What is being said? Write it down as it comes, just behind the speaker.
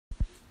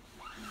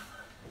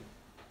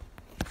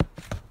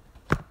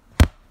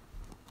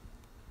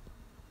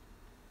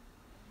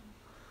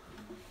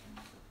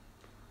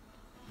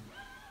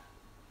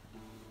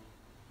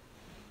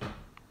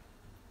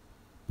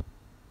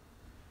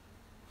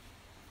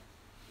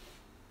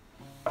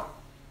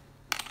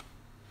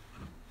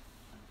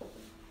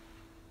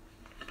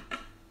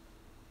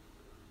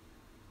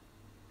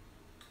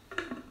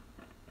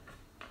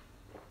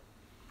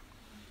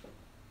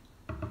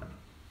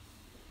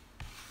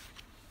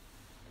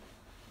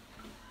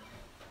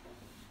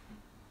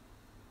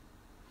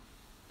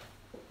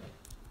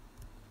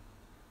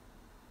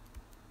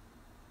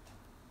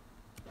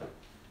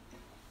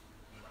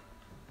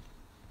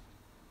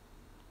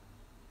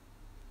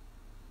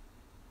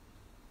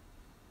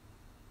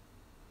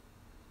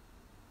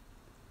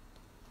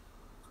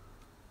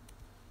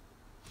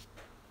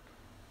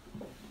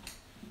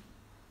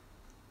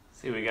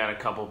See, we got a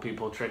couple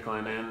people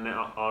trickling in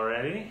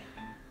already.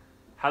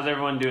 How's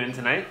everyone doing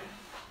tonight?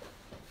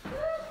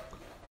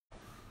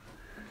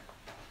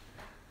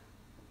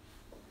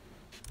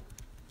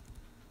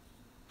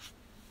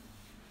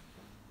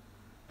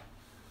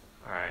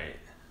 All right.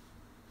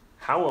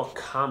 How will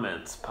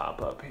comments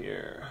pop up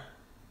here?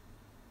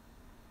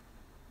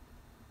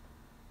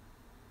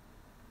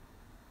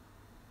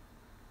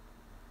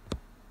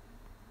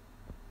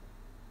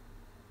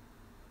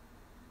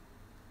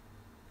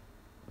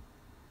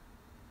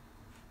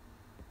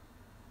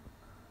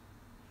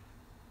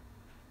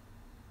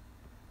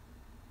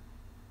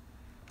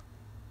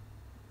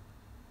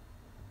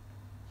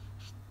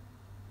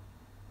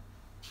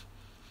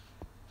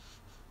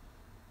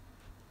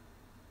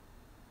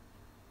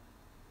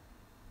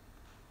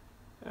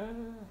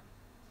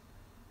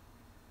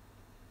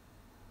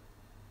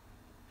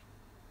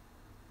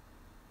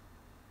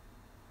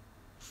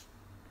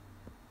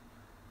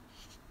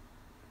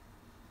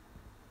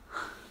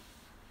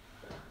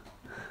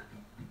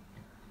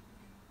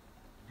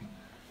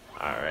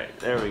 All right,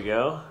 there we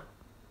go.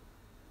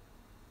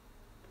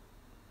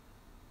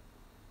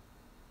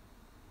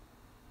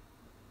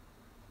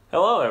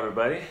 Hello,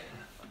 everybody.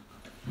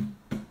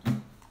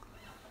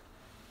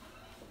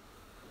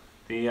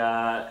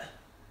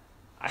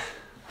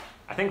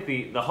 I think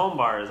the home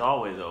bar is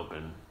always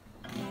open.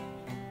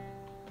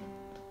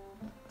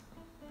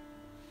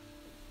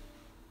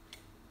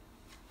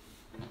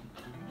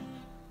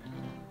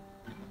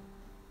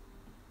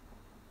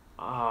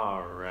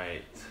 All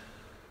right.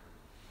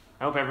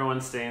 I hope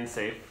everyone's staying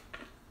safe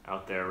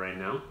out there right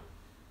now.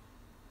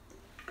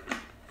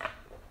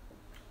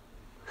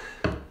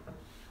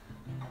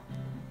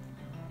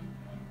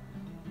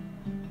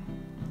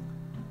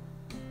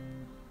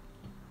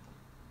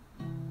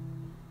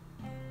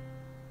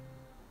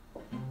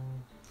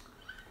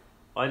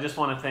 Well, I just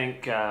want to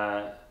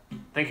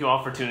thank you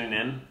all for tuning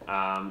in,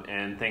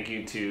 and thank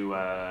you to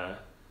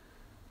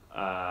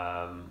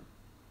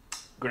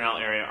Grinnell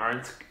Area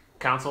Arts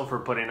Council for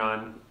putting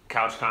on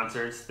couch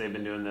concerts. They've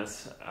been doing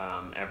this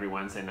every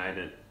Wednesday night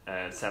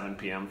at 7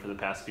 p.m. for the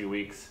past few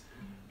weeks.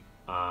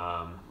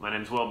 My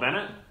name's Will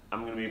Bennett.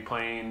 I'm going to be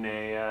playing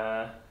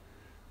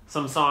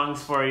some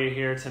songs for you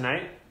here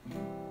tonight.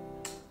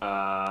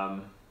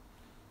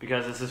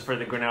 Because this is for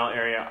the Grinnell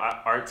Area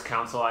Arts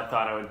Council, I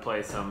thought I would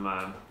play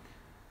some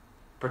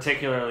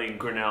particularly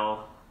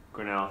Grinnell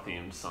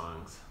themed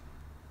songs.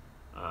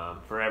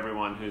 For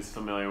everyone who's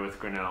familiar with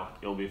Grinnell,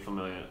 you'll be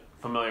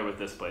familiar with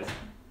this place.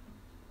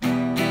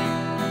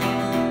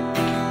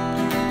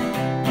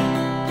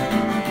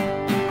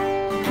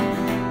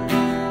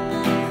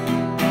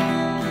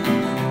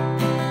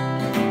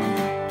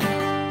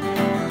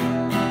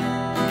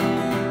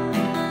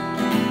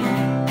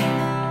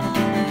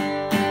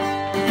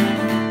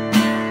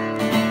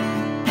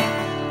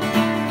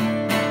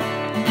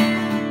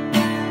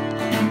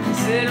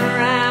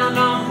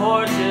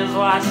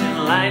 Watching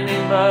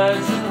lightning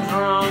bugs and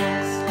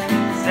drunks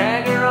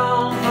stagger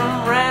home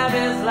from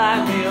rabbits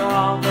like we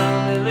all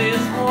done at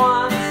least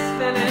once,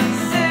 spinning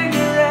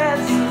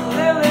cigarettes and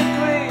lily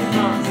queens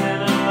on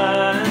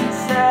cinema and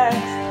sex.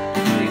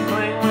 We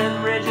cling with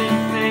rigid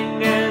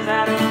fingers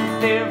out of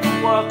fear for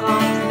what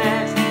comes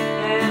next,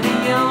 and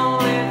the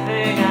only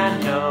thing I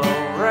know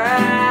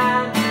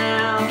right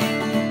now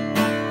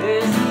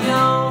is the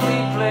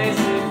only place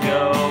to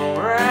go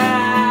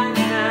right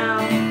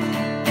now.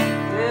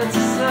 It's a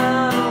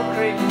subtle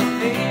creeping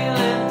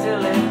feeling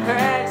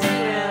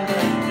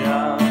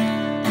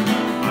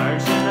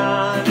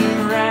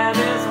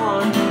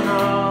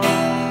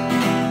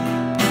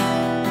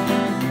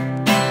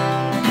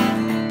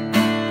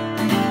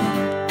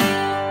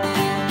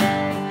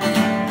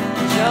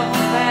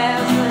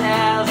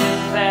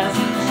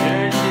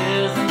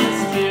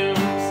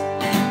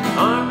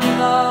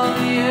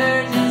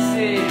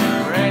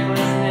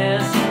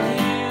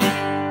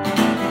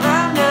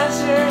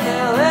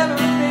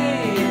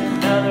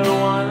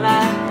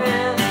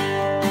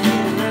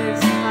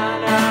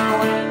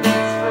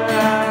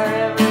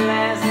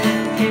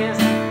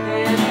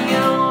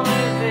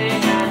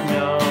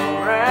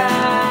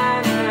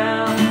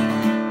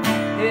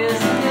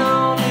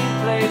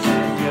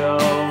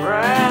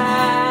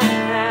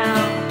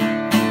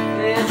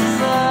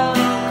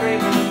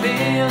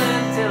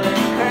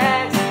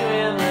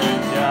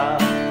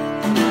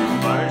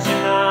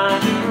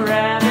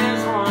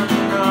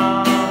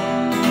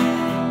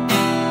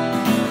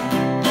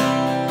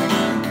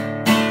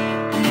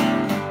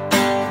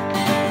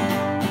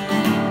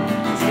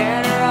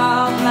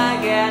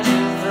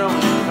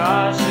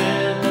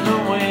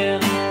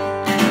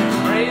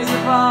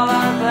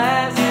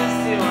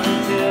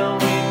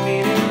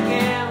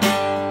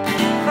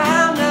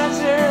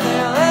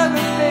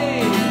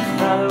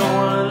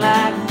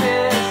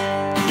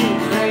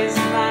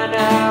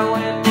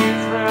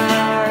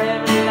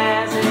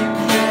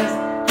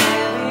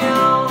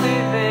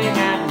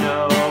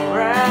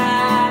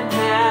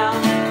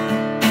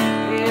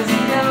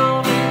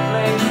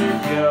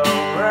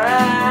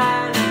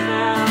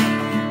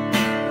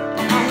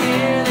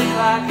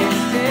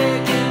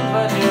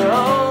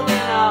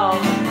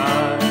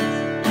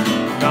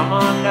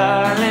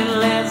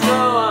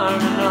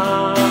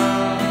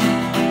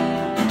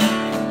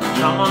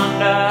Come on,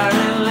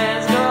 darling,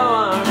 let's go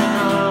arm in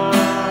arm.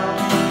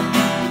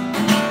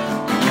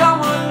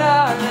 Come on,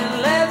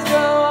 darling, let's go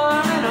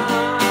arm in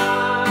arm.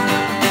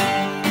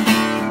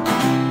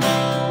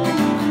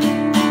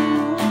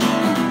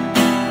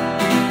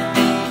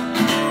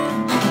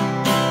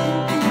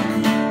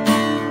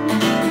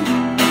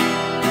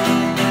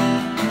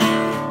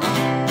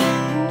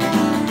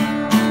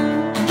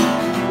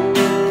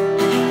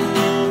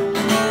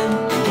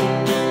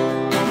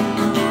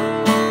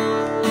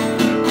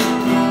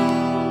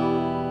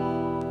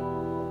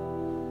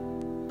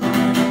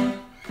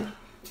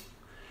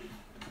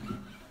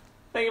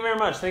 Thank you very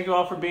much. Thank you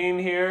all for being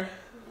here.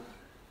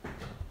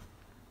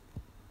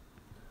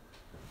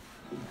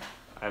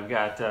 I've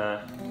got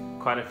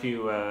quite a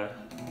few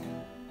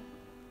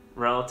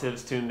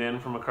relatives tuned in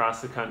from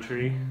across the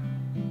country.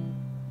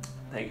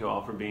 Thank you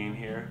all for being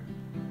here.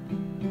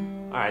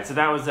 All right, so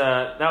that was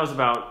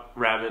about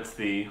Rabbits,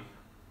 the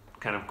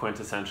kind of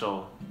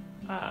quintessential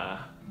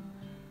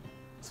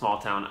small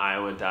town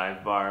Iowa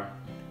dive bar.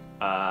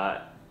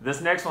 This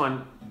next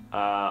one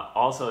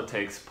also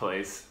takes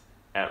place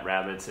at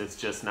Rabbits. It's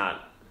just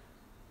not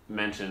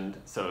mentioned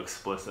so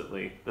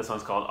explicitly. This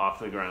one's called Off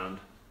the Ground.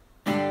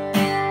 I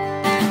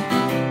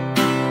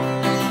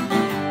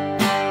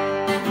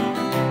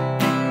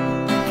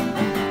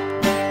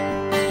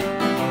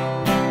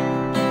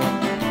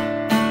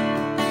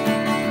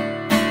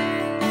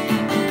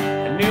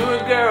knew a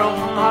girl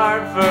from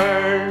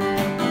Hartford,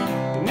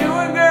 I knew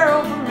a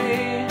girl from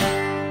me.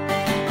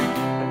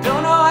 I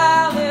don't know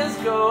how this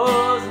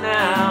goes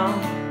now,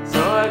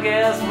 so I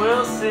guess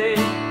we'll see.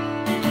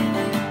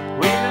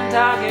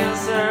 Talking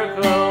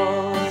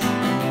circles,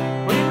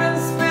 we've been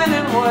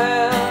spinning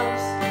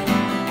webs,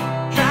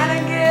 trying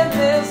to get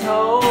this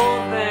whole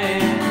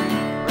thing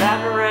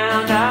wrapped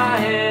around our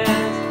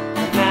heads.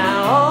 But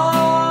now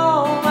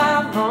all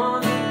my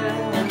bones are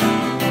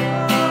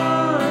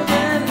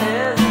and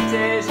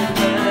hesitation,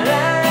 but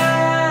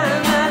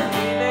I'm not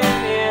leaving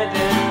here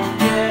just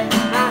yet.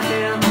 Not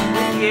till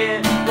we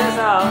get this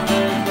off the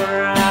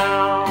ground.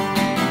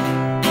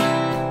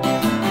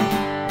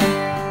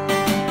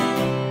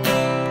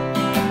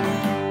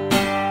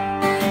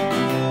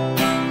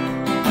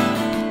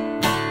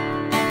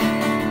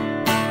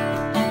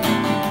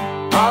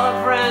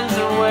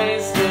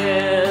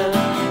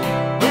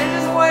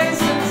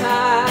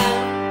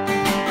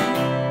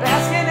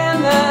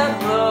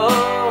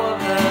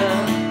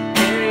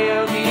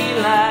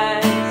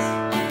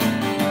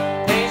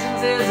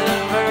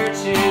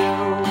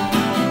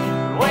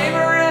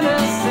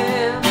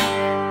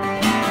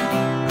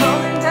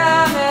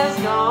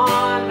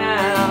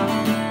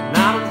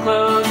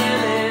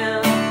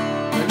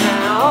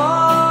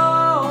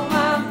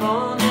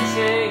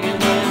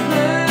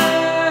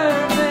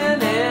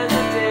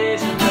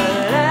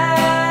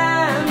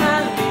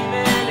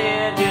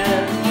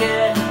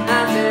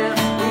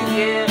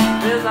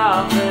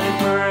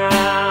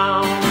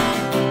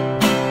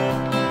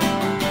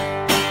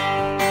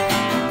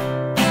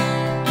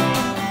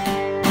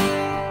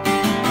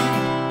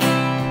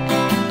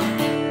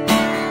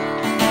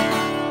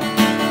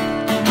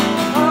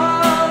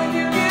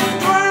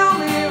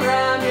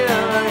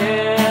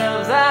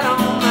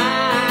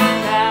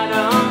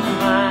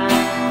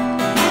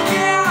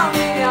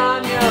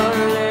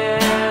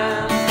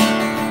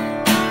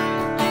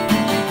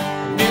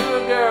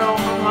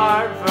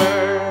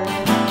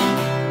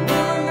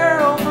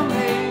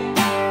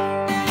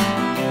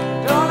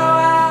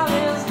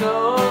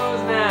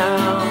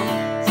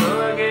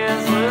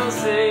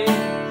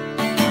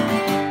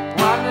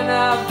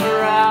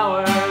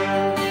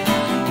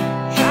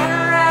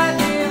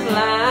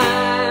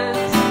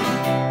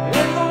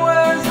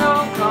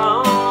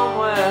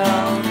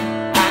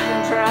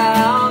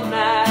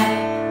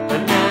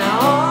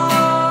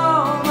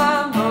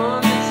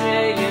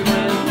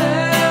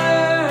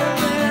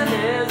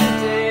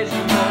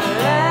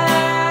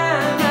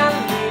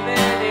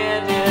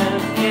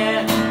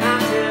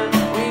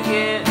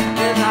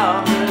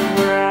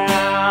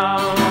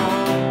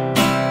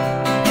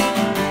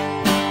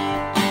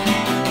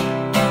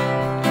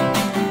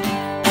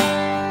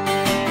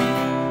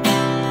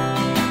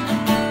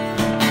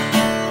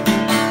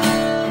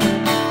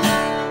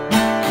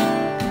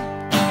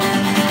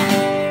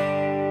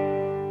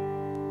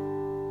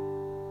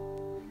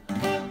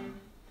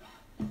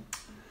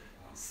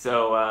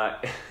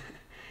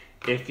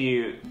 If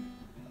you,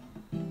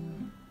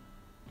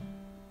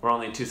 we're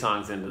only 2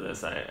 songs into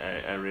this,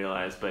 I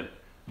realize, but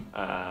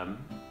I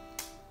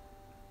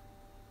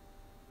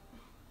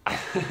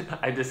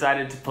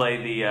decided to play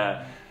the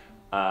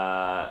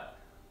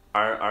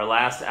our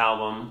last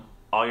album,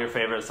 All Your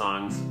Favorite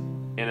Songs,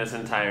 in its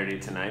entirety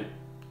tonight,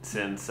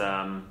 since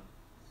a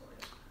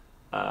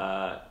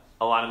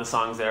lot of the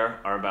songs there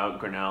are about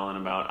Grinnell and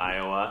about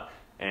Iowa,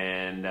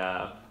 and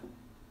I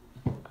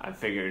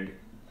figured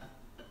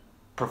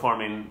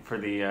performing for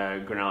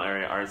the Grinnell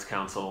Area Arts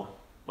Council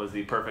was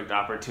the perfect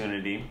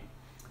opportunity.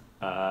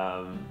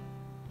 Not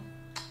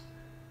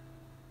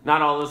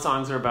all the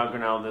songs are about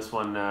Grinnell. This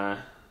one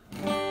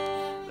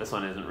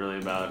isn't really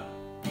about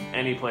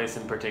any place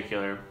in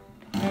particular.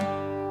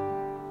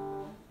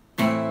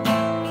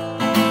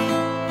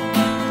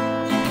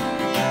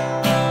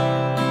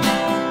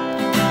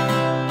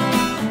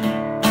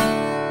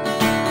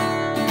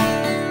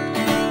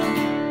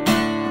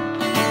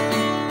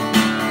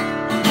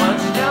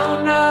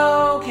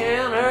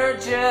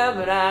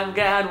 But I've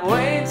got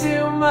way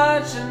too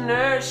much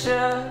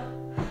inertia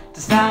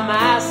to stop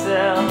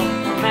myself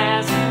from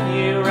asking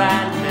you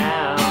right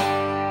now.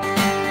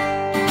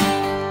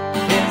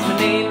 It's been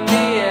eating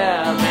me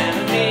up and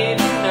I need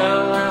to know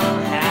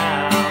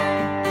how.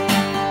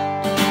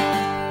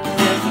 Is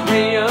this a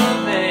real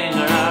thing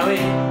or are we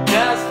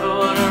just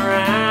fooling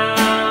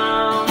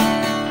around?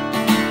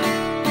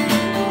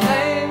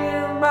 Blame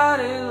your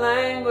body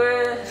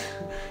language,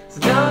 so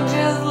don't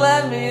just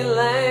let me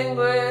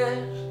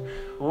languish,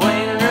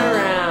 waiting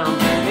around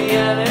for the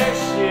other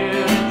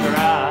shoe to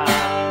drop.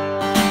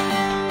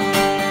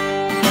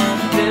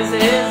 This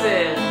is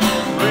it,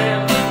 just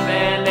rip the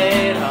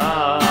Band-Aid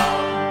off.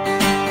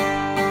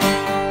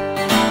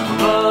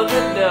 Pull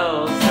the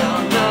dough, so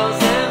no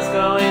sense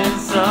going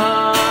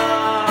soft.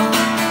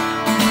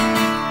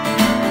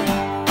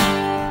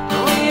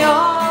 We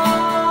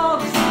all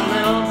just a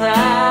little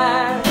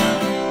tired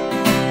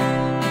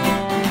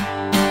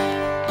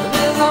of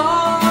this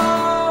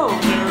whole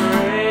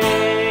charade.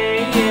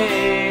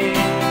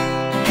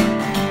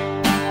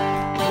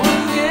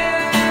 We'll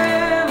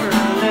give her a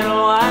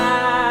little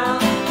while.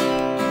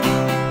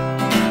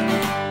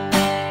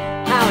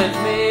 Now it's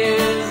me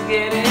who's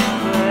getting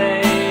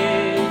played.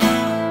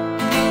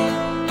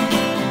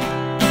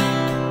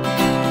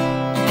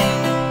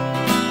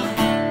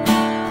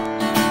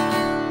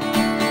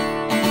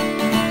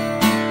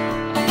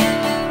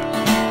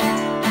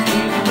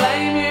 You can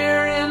blame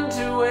your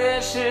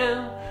intuition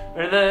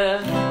or the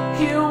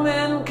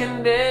human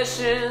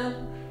condition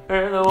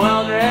or the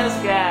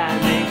well-dressed guy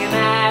making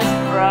eyes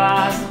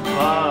across the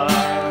bar.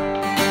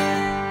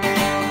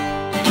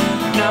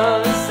 Know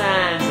the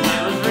signs and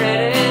it was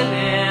written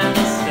in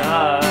the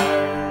stars.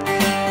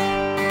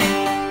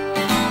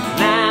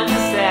 And I'm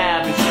the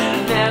savage and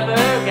I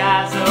never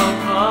got so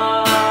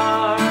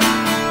far.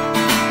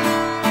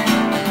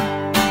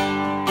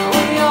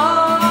 We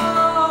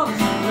all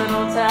just a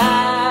little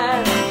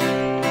tired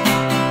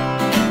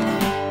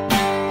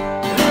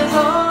of this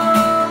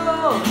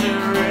whole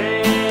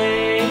charade.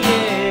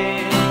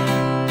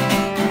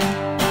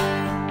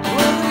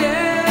 We'll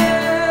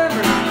give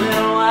her a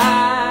little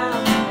while.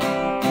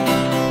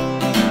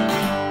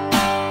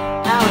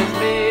 Now it's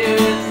me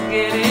who's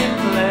getting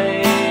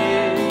played.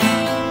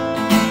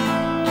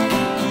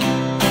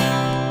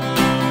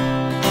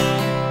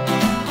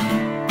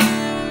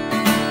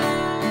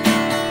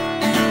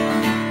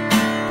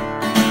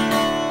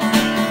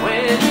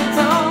 When you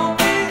told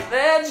me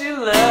that you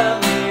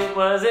loved me,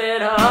 was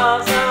it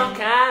all some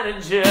kind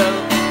of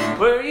joke?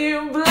 Were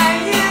you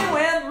playing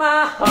with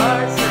my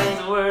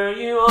heartstrings? Were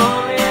you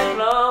only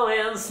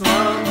blowing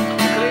smoke?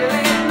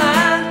 Clearly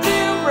not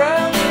too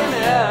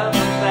broken up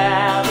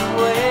about the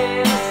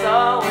way this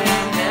all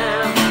went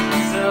down.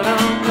 So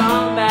don't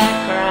come back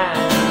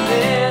crying when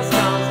this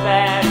comes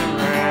back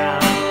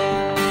around.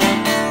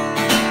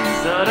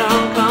 So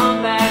don't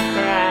come back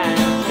crying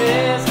when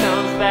this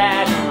comes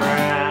back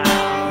around.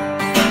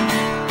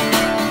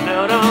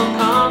 No, don't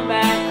come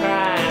back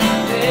crying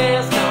when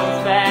this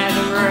comes back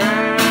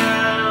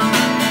around.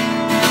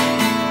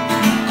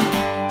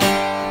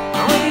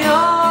 We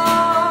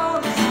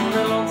all just a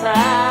little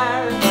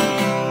tired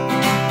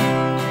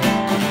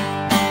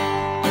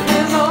of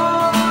this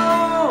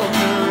whole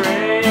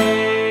charade.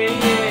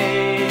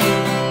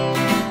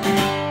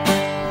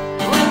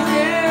 We'll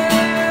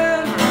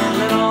give her a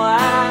little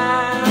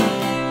while.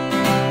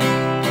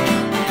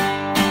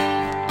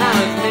 Now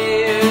it's me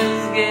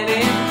who's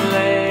getting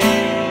played.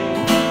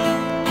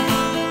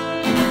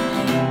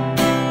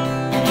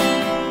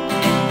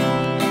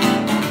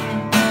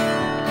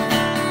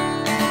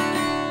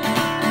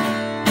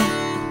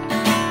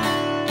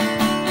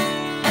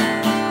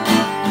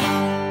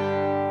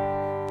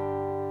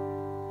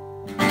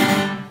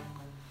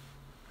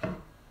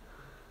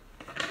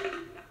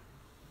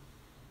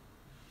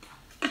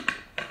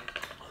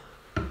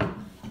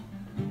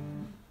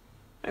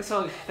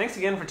 So thanks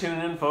again for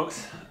tuning in,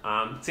 folks.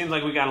 Seems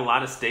like we got a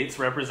lot of states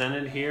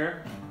represented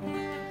here.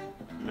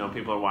 You know,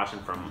 people are watching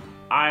from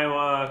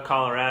Iowa,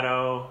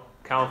 Colorado,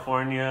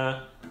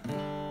 California.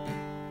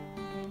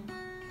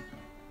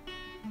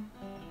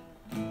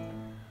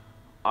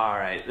 All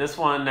right, this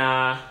one's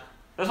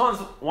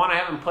one I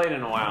haven't played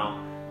in a while.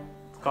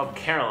 It's called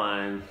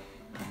Caroline.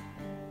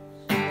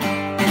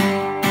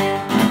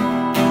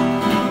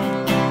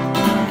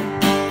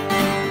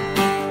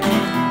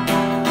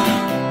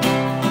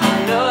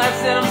 I know I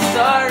said I'm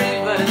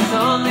sorry, but it's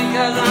only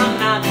 'cause I'm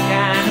not the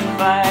kind to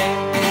fight.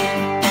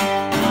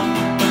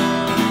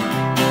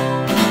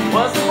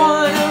 Was the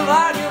one who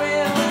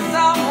arguing with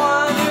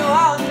someone who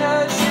all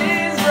knows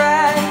she's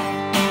right.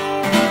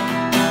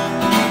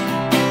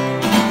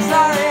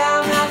 Sorry,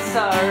 I'm not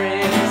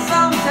sorry, but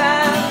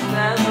sometimes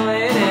that's the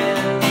way it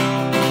is.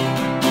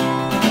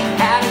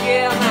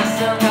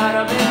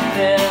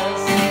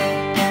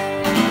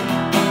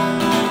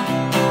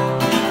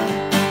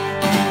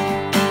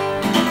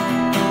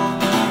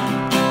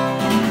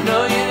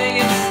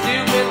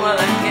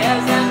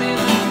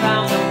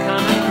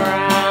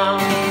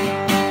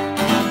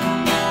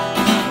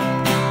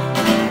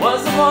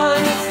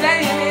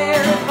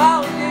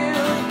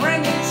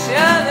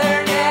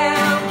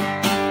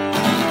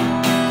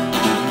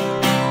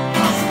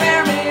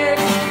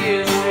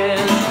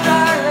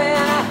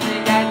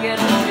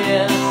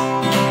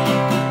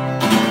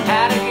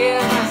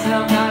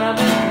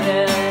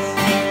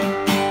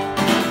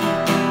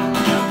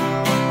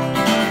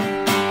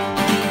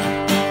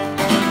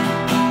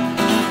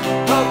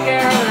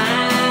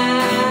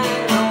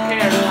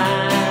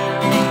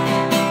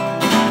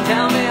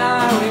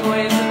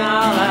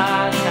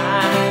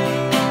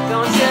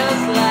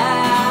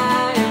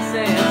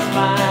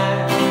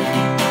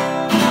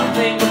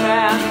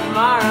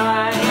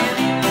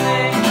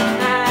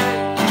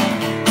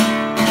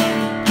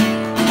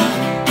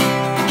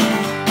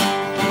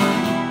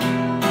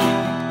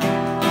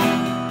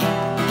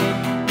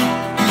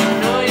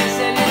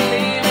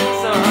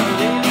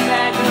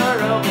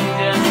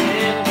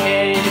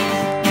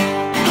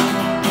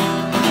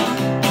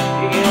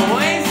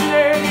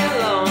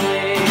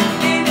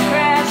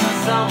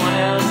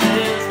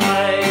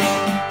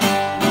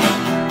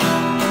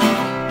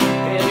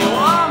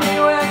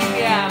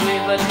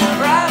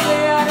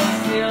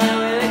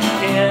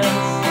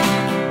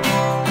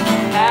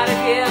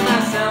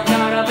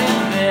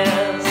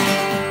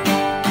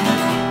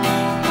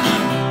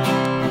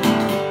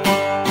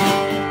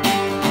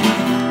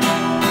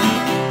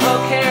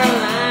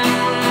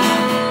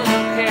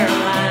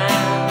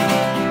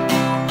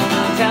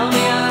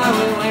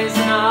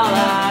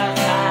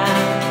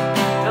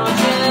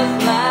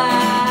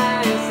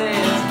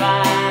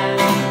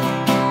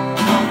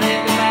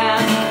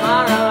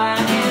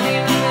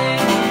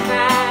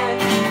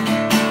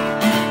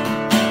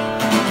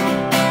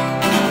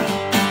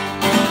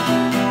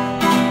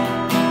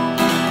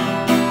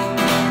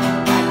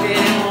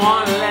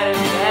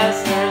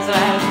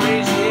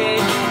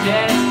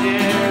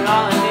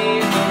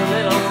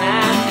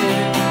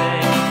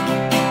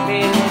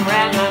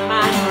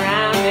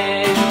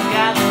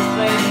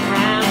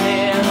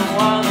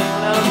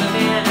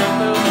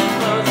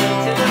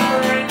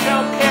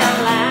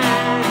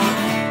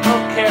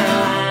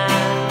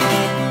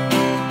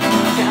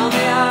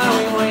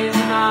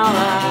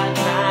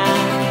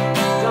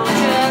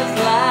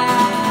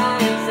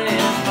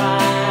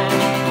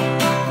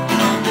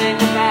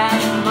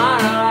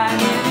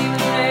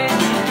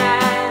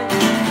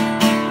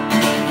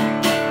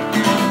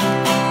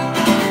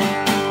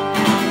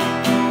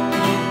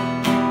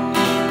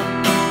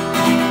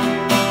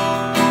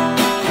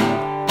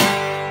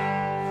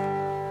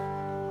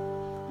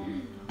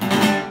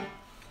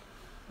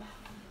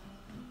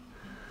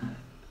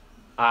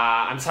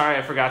 I'm sorry,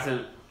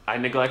 I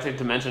neglected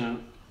to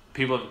mention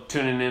people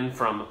tuning in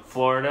from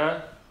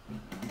Florida.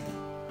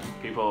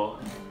 People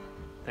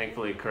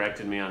thankfully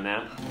corrected me on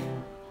that.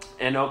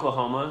 And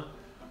Oklahoma.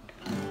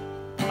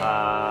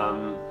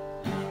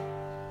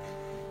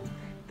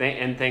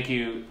 Thank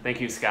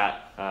you,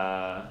 Scott.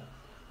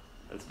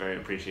 That's very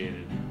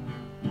appreciated.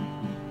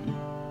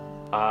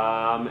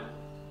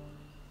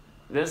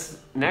 This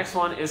next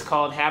one is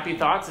called Happy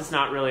Thoughts. It's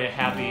not really a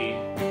happy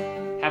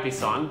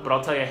song, but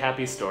I'll tell you a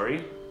happy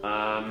story.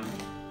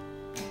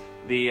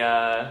 The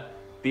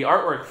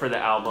artwork for the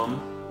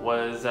album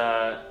is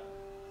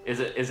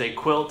a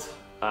quilt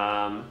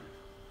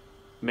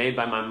made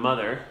by my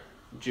mother,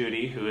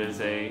 Judy, who is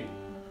a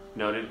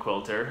noted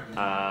quilter.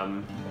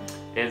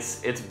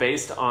 It's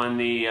based on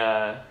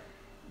the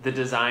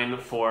design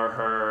for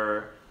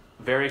her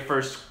very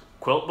first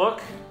quilt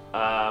book,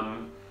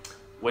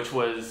 which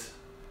was,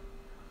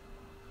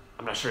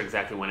 I'm not sure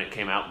exactly when it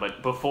came out,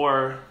 but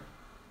before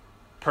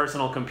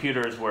personal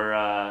computers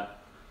were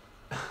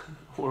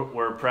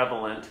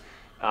prevalent,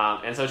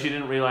 and so she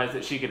didn't realize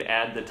that she could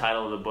add the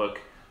title of the book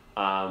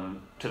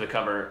to the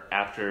cover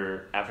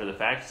after the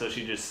fact. So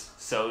she just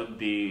sewed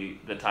the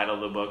title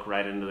of the book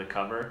right into the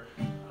cover,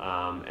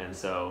 and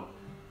so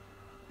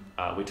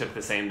we took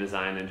the same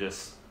design and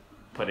just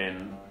put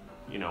in,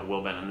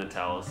 Will Bennett and the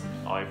Tells,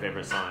 all your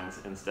favorite songs,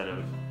 instead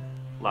of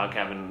log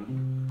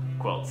cabin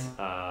quilts.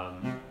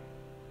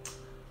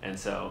 And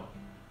so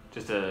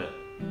just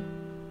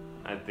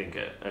I think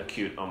a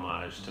cute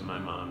homage to my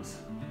mom's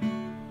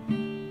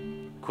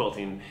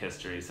quilting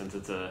history, since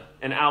it's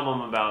an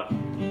album about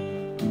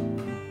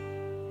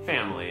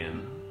family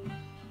and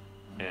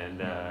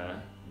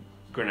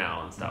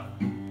Grinnell and stuff.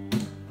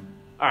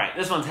 All right,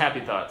 this one's Happy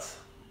Thoughts.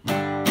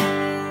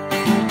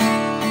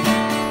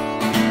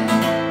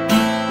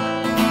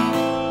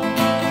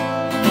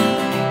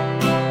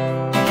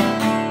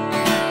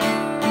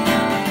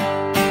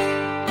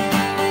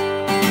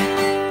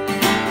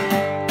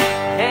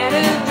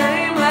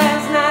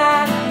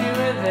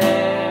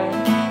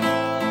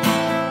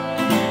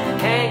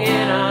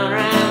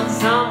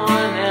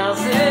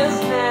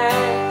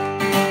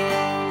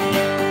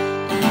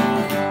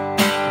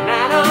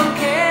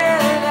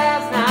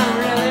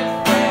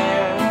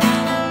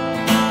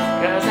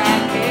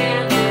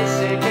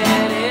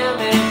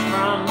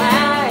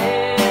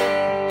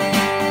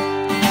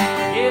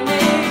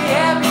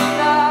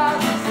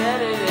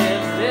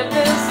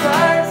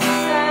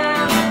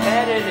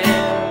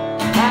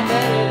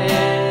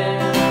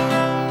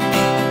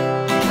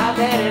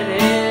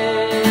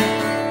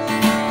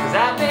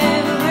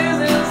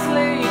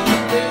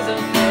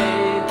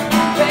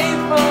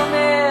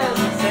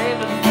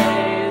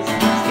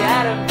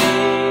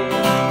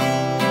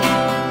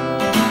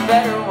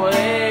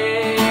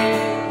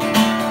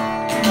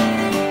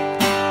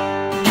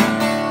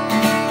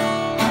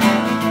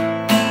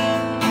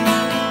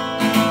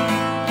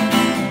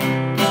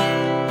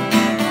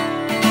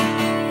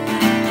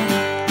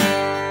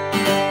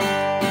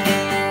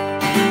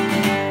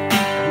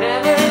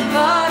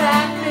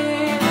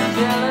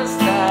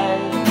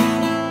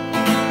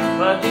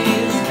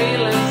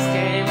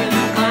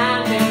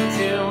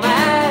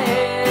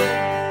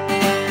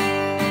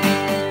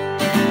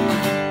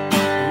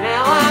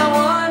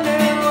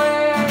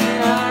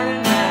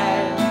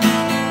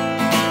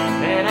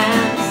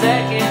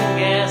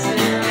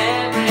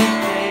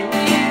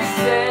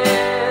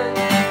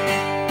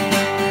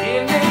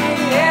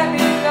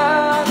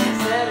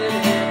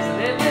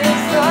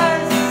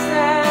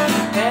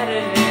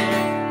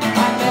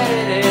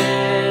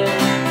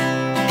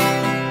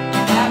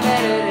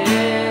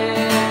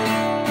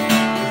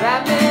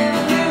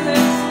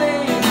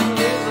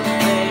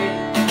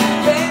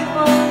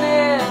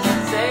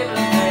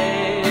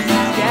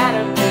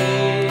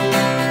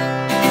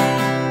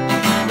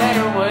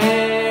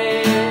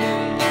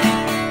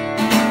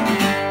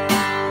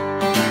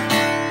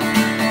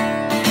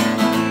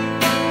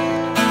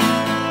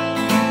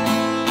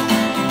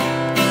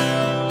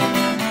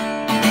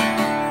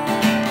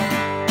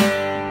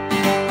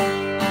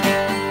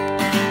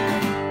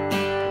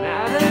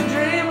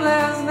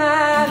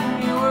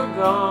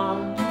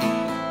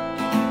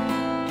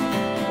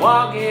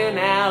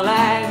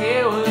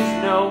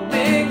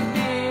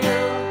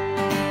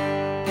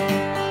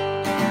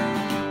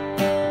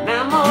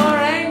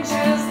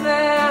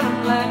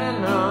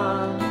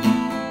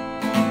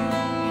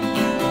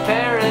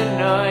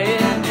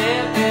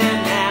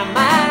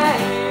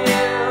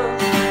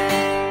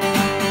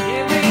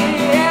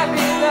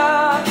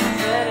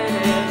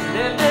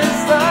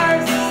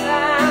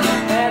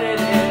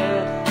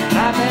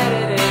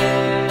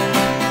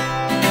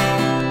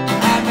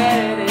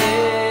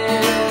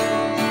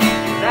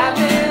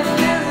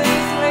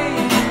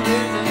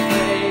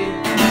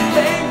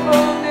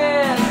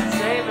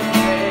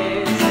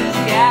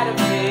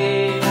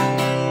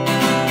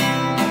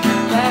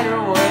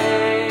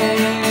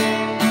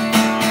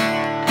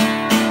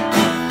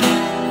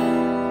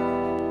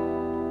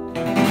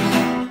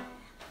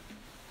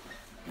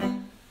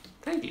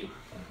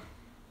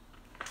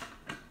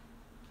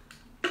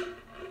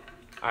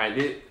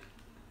 right,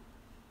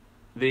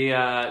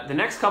 the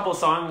next couple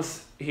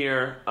songs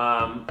here,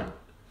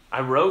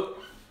 I wrote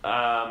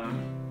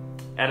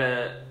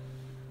at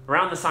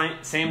around the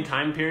same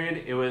time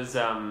period. It was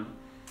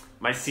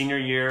my senior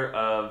year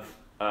of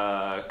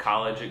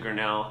college at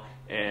Grinnell,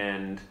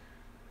 and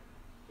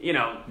you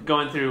know,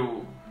 going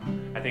through,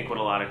 I think, what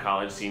a lot of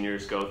college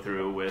seniors go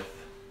through with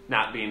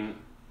not being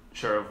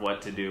sure of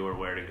what to do or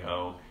where to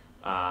go.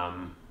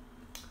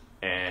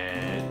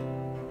 And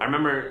I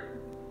remember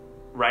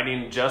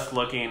writing Just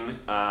Looking,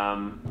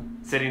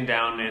 sitting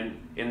down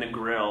in the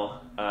grill,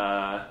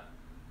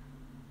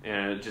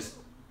 just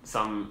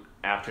some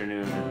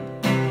afternoon.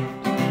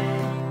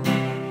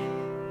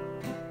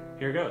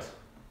 Here it goes.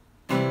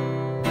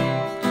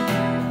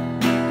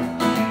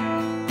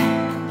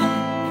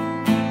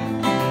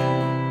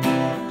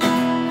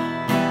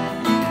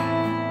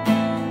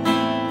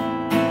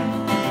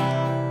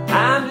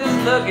 I'm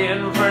just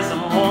looking for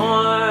some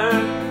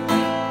warmth,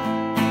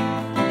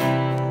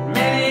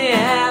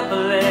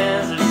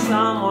 Minneapolis or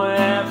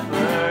somewhere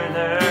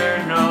further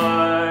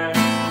north,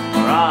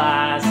 where all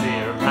I see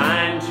are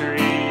pine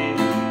trees,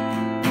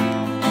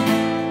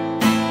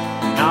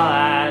 and all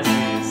I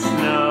see is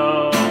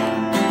snow.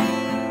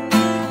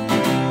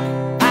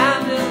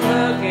 I'm just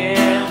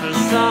looking for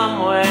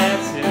somewhere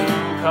to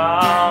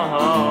call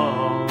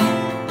home.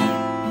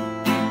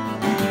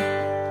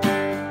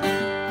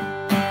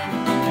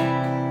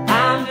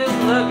 I'm just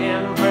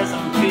looking for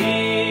some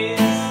peace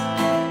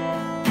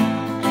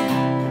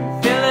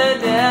in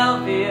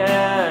Philadelphia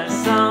or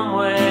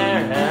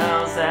somewhere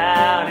else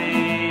out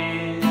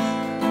east,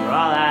 where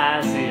all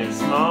I see are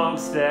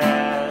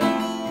smokestacks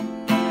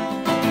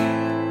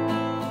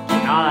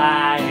and all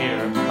I hear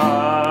are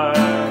cars.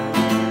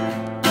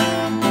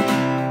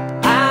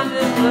 I'm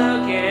just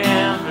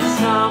looking for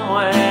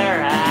somewhere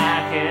I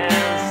can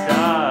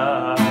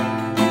start.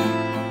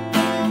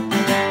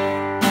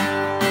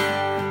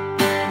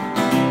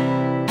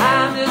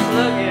 I'm just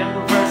looking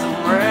for some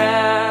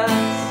rest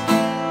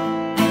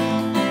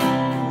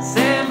in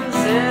San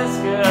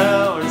Francisco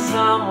or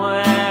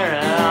somewhere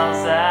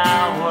else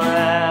out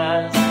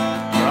west,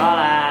 where all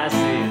I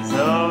see is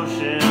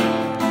ocean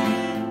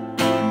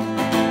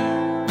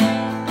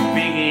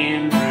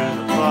peeking through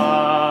the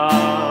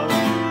fog.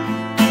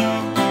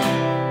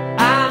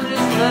 I'm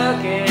just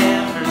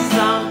looking for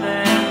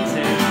something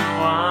to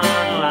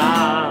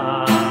unlock.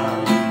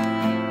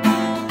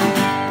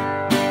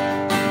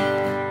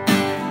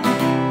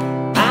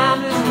 I'm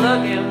just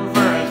looking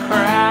for a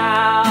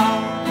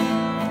crowd,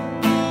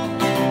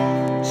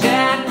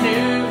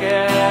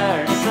 Chattanooga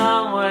or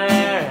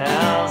somewhere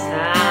else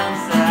down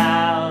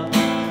south,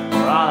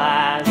 where all I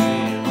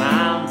see are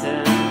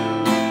mountains,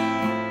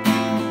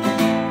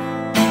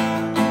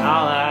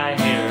 all I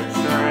hear are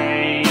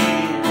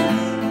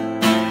trains.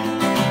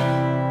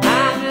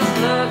 I'm just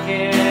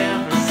looking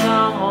for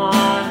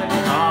someone to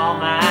call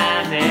my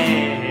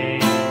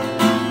name.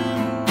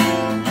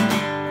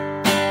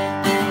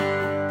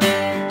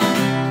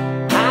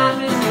 I'm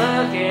just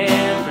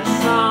looking for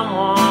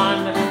someone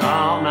to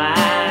call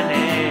my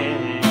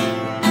name.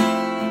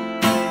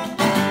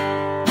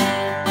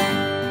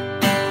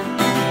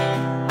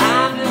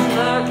 I'm just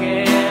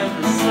looking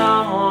for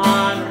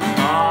someone to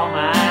call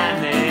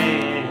my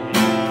name.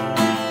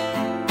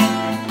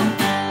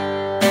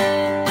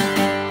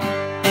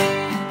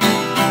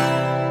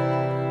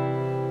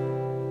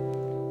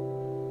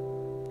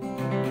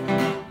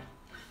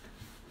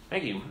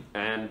 Thank you,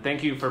 and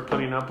thank you for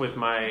putting up with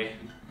my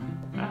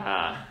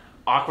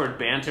awkward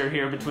banter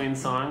here between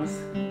songs.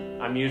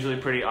 I'm usually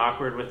pretty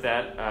awkward with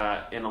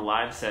that in a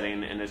live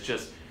setting, and it's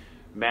just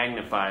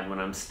magnified when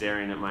I'm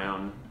staring at my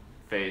own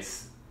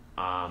face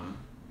on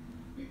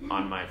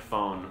my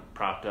phone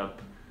propped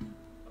up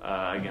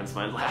against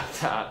my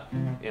laptop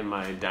in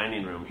my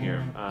dining room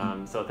here.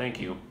 So thank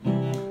you.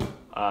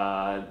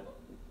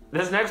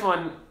 This next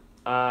one,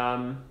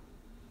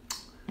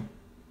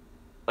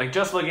 like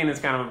Just Looking, is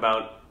kind of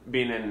about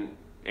being in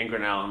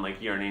Grinnell and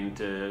like yearning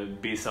to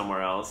be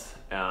somewhere else.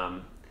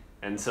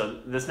 And so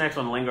this next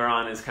one, Linger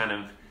On, is kind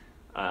of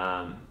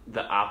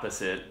the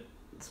opposite.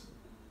 It's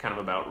kind of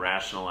about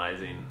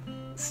rationalizing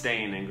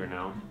staying in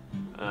Grinnell.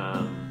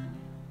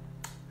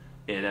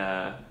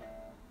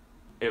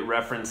 It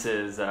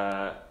references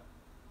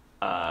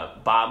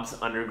Bob's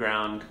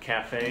Underground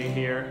Cafe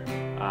here.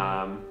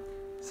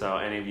 So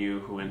any of you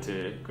who went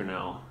to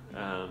Grinnell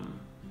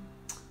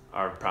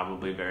are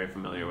probably very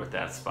familiar with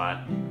that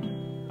spot.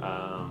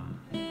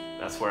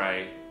 That's where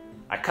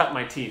I cut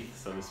my teeth,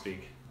 so to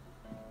speak.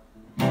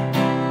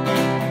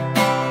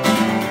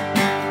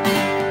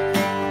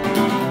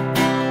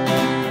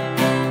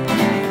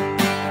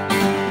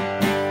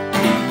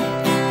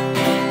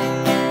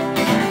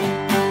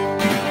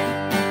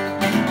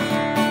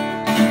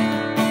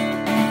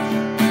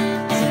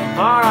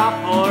 Far off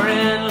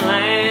foreign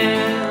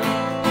land,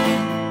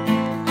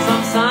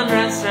 some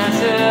sun-drenched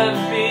stretch of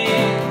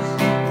beach,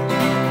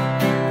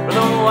 where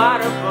the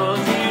water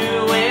pulls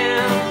you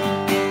in,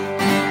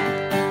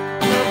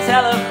 the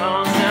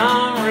telephones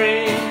don't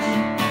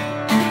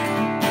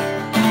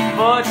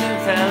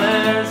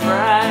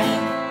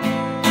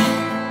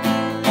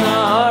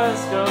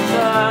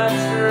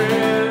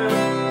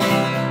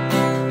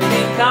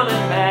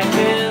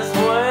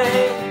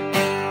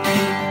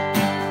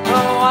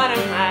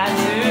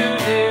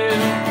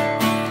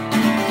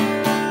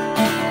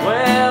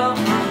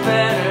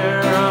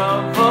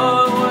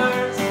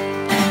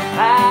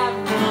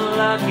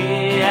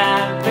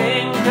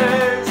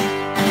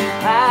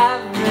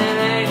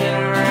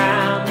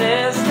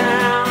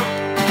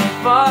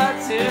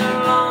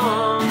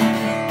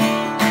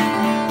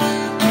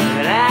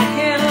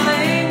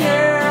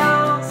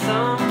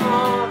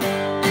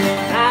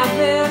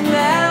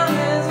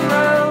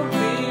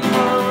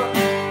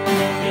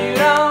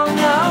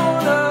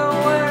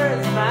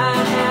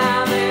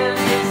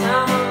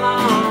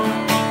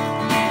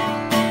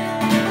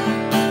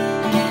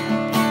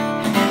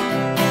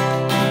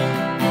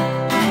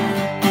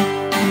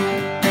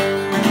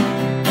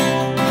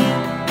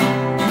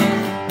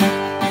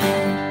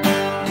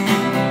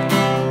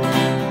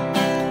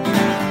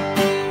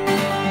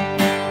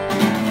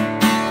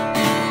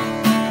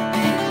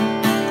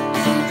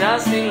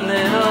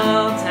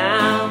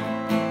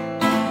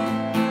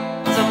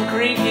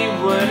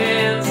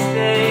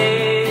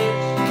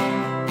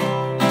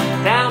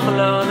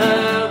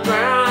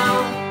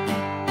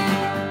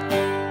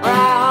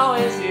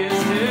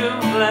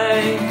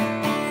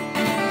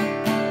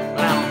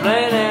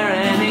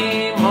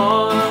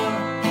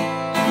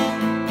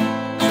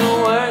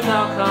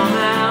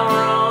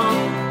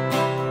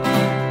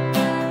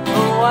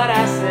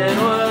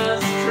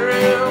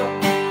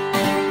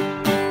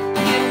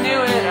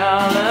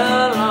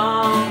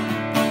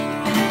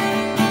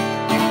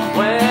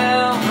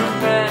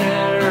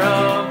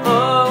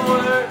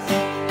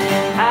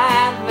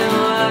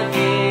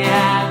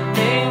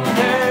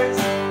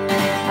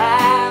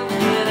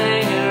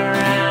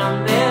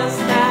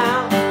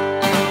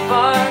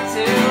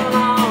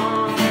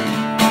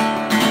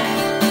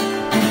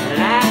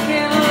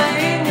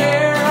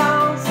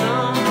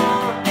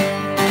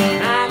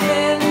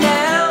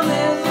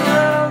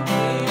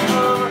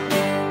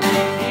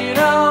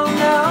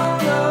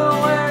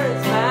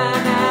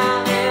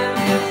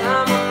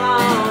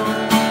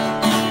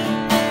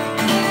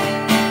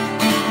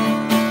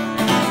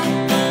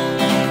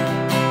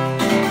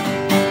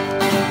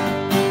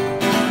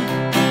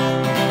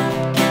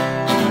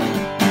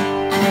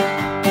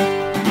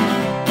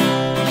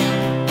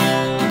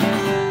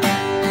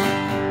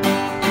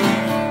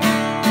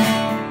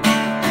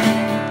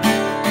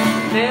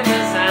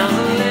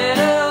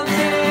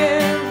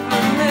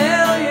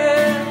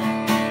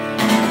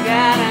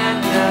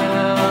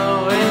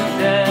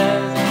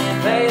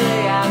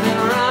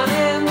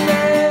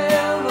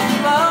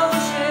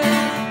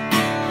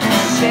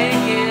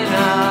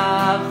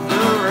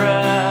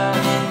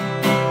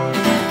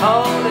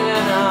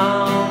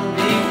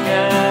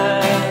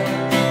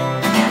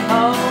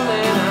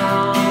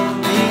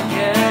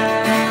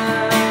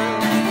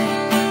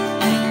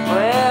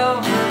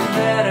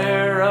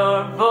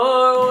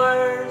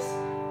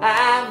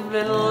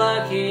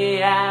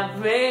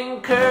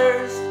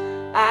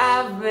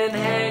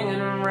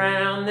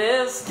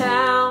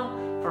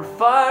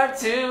far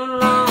too long.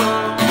 I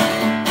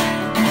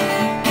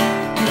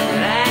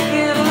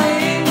can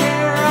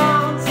linger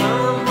on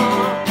some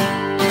more.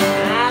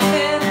 I've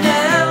been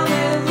down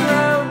this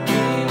road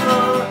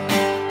before.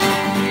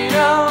 You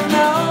don't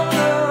know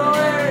the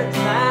words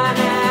by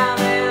now,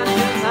 then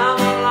just hum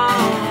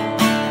along.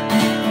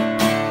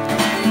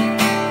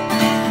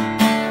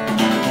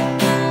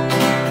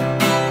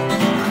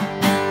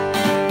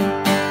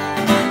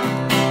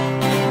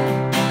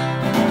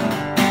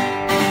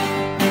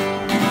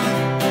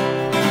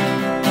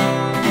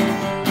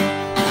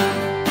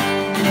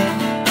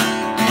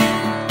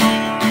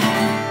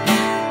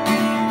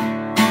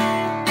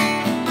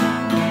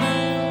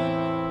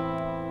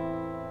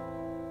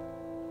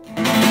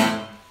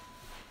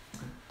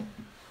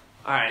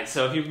 All right,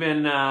 so if you've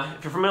been,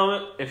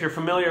 if you're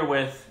familiar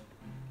with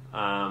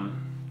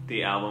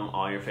the album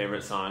All Your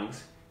Favorite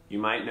Songs, you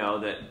might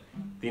know that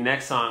the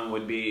next song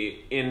would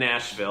be In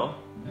Nashville.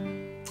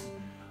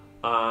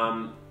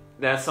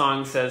 That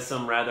song says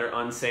some rather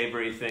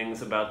unsavory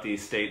things about the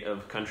state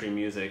of country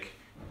music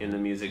in the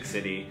Music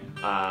City,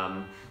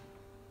 and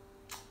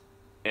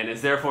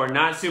it's therefore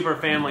not super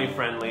family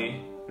friendly.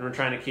 And we're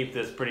trying to keep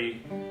this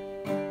pretty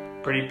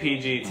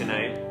PG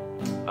tonight.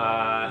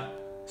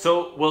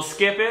 So we'll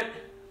skip it,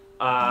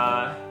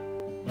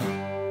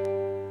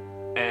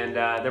 and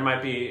there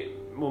might be,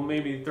 we'll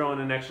maybe throw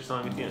in an extra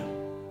song at the end.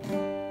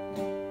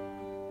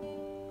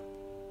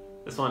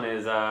 This one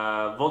is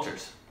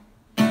Vultures.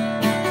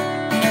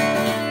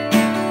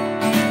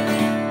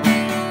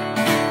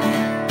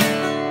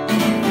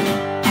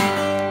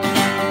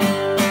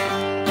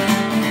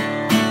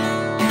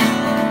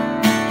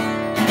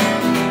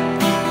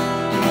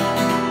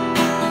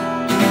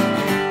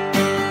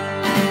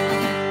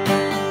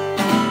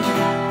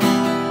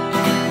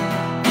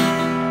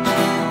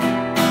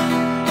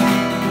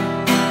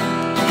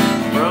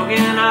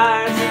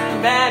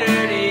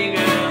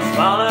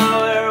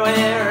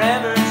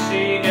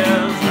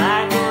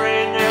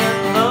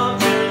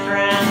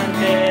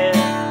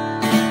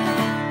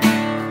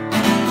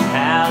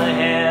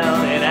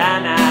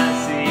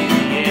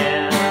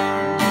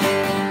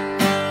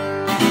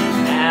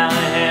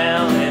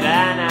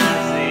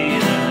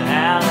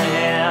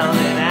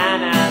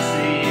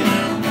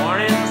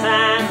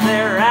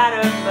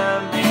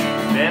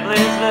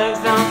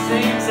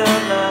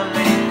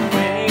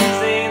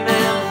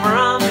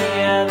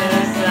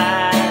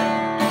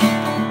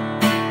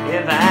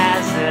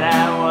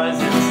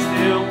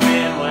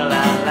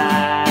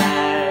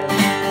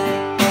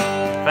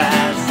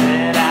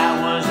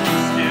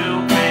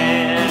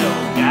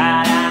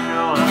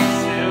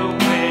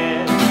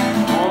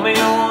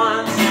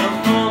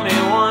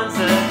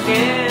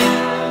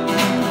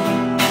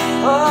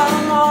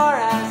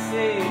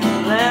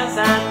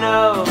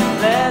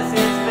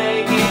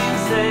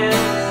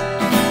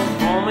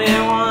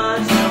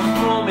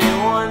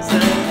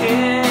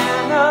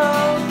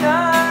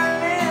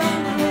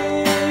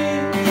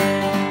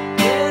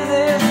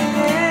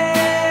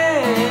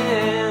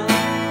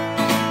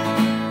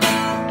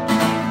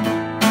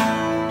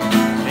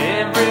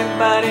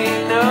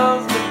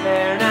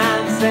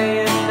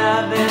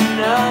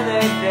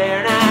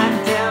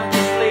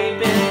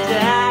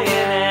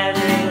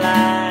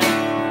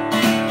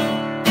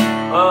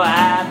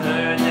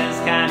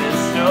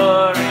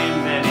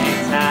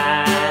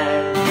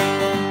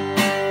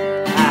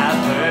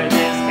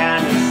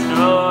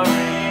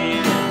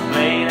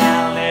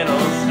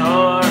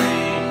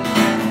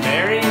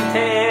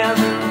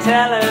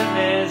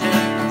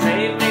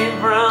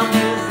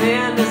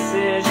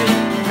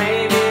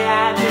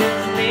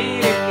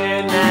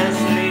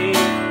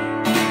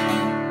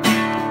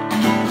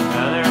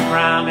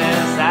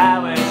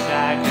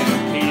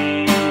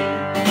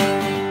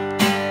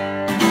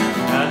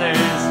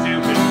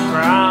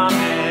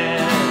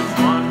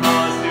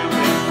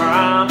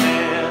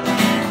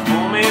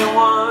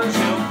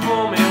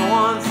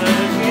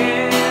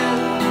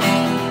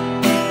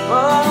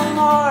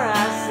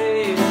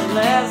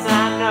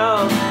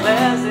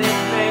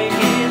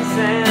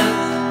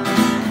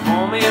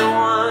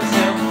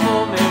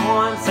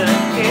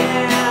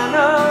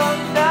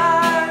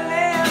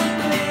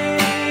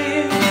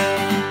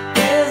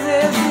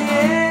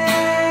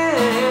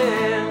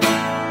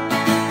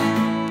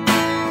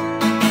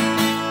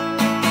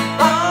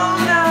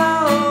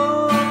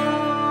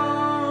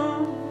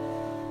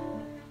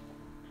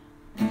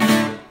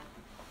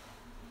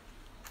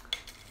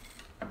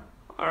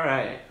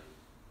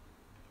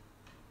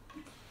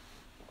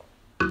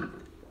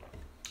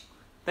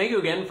 Thank you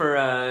again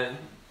for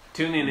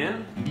tuning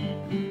in.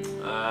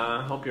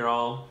 Hope you're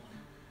all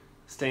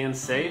staying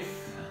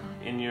safe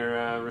in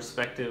your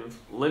respective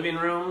living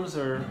rooms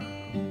or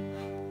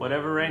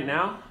whatever right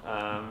now.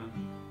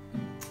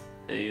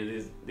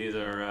 These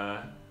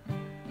are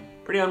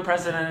pretty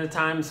unprecedented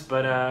times,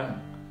 but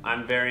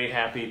I'm very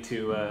happy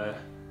to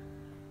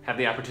have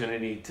the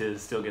opportunity to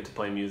still get to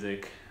play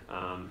music.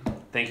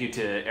 Thank you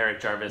to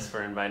Eric Jarvis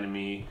for inviting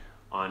me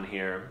on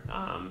here.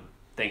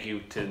 Thank you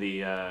to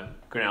the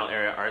Grinnell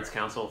Area Arts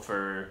Council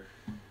for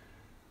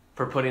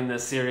putting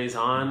this series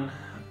on.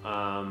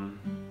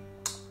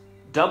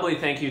 Doubly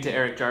thank you to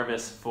Eric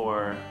Jarvis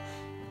for,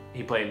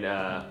 he played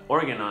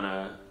organ on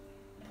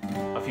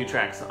a few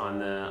tracks on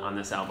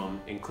this album,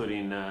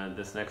 including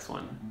this next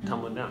one,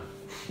 Tumbling Down.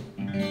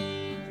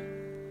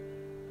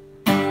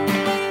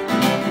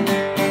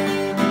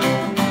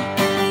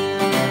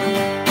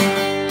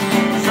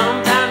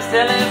 Sometimes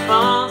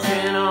telephones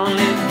can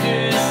only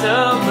do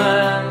so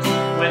much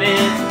when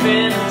it's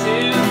been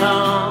too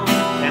long,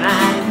 and I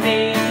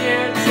need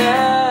your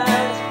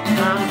touch.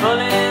 I'm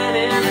pulling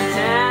into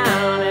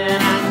town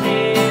and I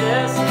need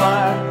a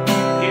spark.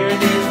 Hear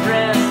these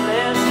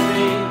restless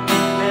feet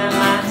and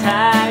my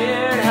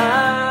tired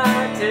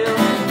heart till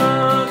we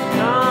both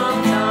come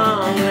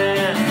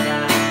tumbling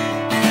down,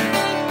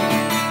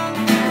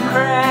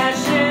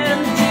 crash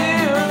into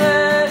the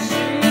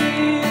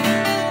sheet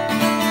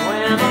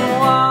when the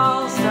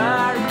walls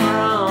start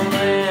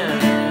crumbling,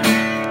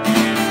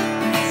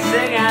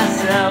 sing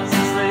ourselves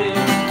to sleep.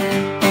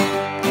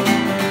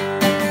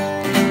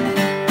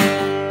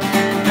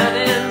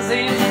 Nothing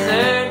seems as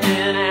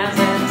urgent as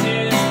that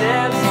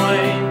two-step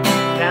swing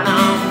down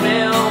on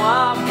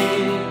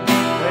Milwaukee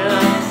with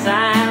a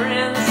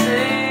siren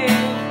sing.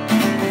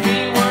 We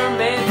were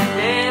made for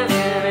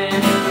dancing and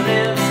your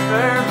lips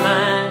for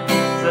mine,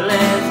 so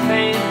let's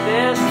paint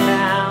this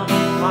town,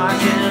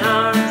 marching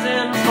arms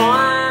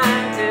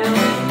entwined till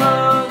we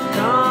both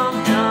come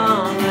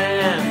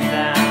tumbling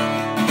down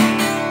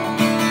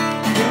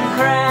and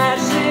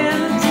crash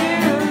into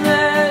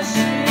the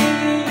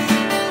sheets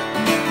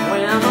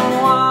when the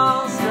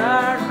walls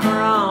start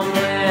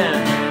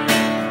crumbling,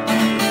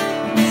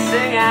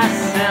 sing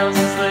ourselves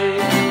to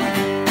sleep.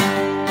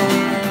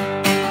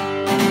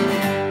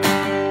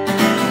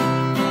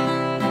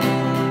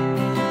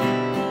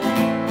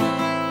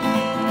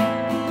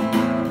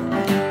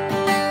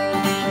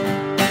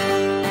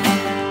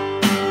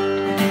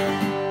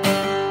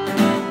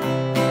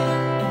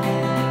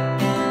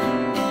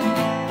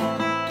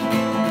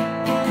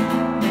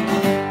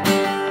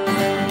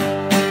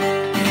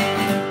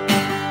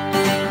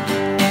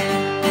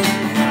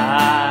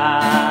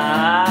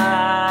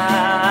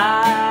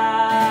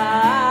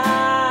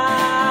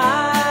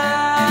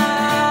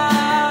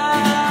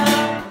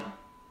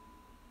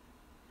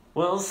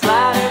 We'll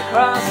slide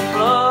across the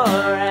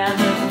floor at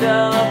the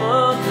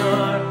double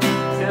door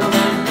till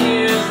the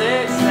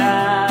music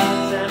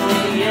stops and we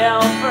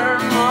yell for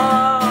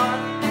more.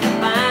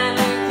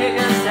 Finally kick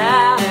us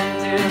out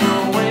into the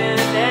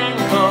wind and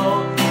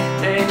cold.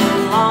 Take a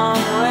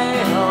long way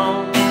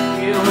home.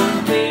 You would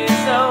be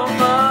so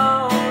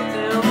bold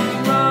till we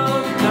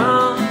both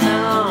come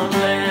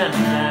tumbling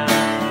down,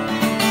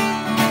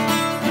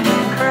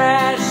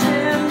 crash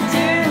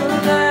into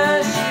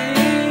the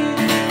sheet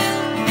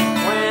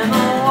when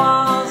the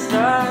walls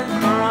start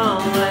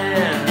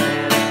crumbling,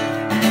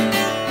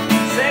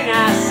 sing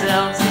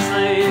ourselves to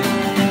sleep.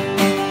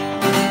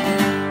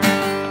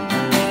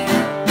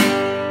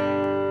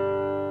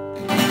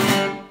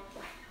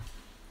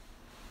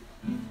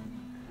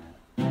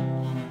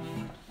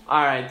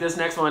 All right, this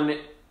next one,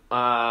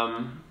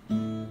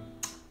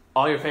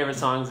 All Your Favorite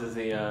Songs, is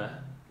the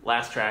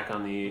last track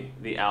on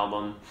the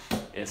album.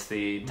 It's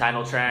the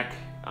title track.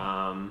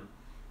 A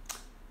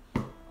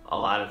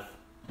lot of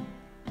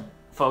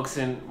folks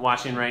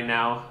watching right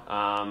now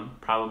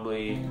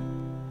probably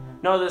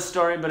know this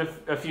story, but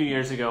a few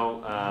years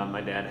ago,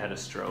 my dad had a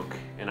stroke,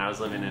 and I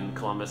was living in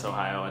Columbus,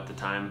 Ohio at the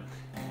time.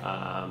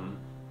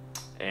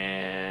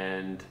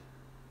 And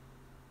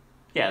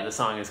yeah, the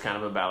song is kind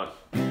of about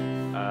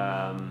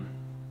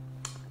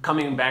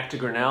coming back to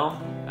Grinnell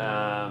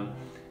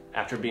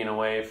after being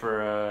away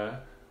for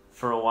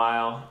a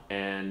while,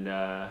 and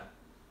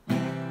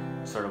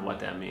sort of what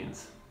that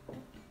means.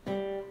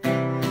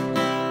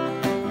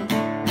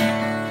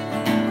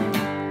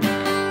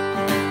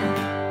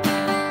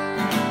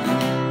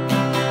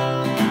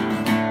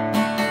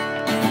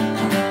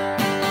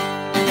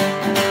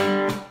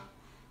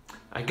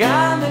 I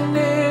got the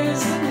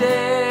news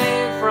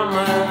today from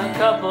a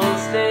couple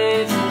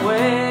states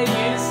away.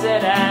 You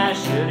said I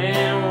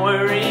shouldn't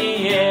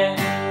worry yet,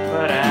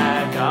 but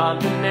I caught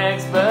the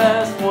next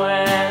bus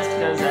west,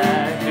 'cause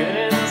I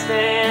couldn't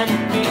stand to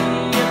be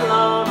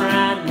alone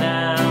right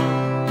now.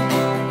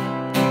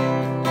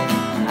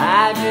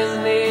 I just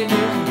need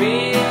to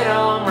be at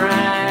home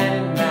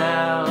right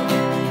now,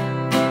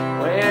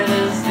 where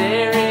the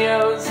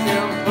stereo's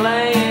still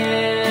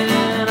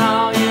playing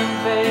all your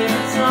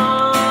favorite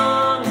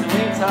songs, and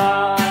we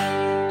talk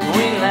and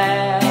we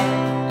laugh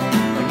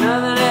like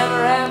nothing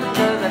ever happened,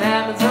 'cause it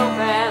happened so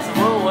fast. And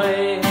we'll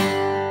wait,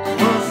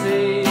 we'll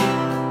see,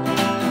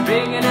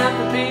 picking up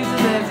the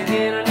pieces as you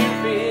get on your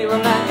feet. Well,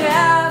 I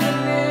got the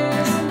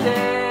news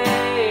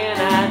today and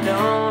I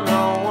don't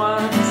know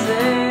what to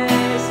say,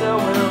 so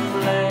we'll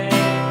play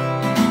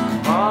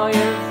all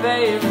your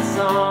favorite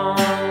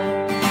songs.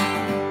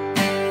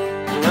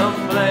 We'll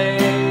play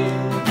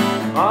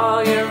all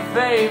your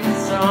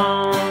favorite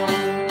songs.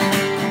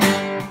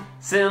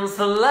 Since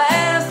the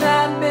last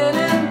I've been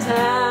in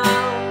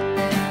town,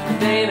 the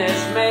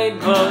Danish maid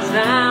closed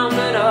down,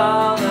 but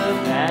all the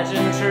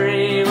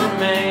pageantry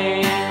remains.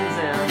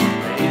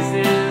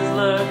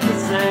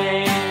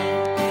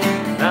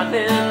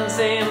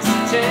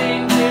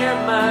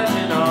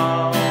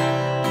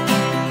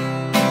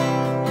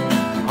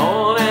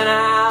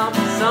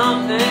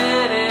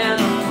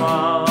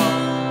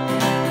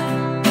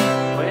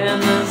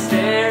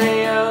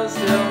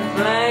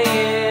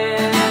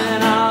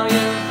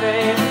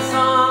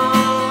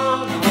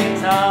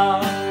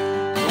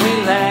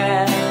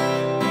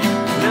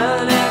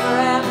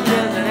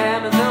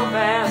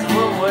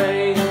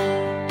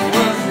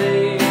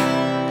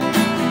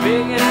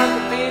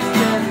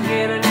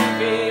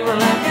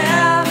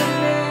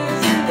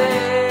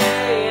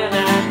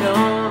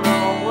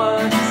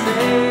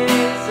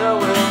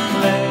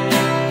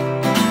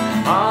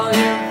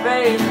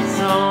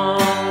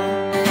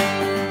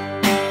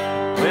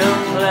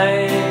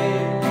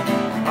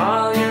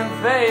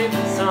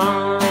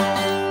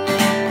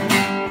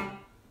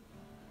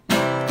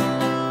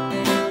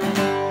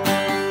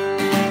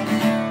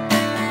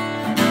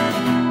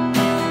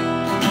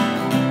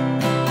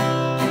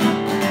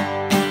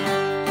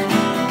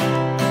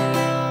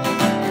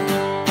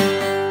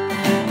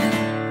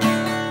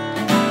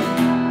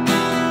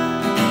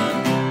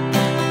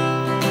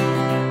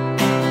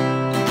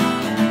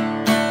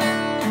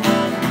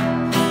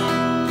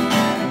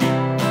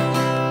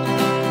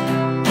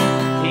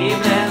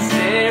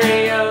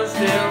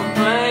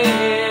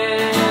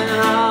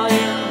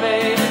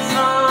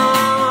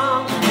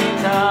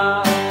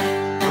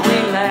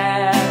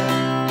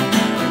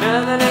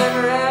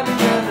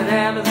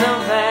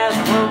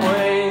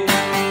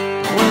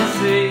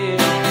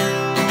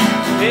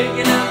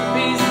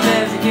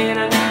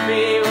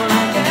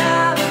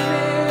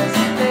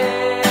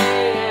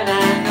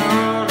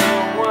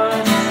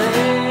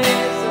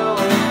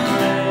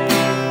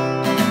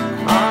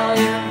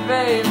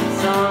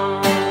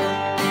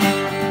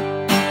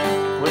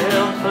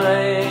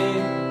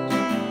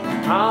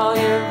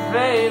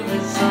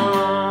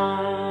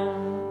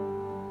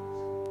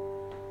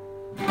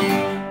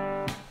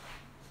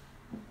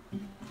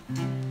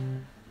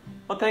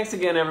 thanks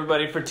again,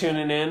 everybody, for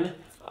tuning in.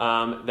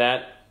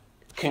 That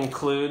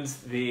concludes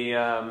the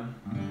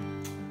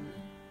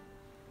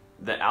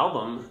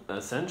album,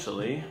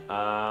 essentially.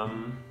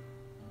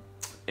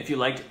 If you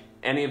liked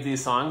any of these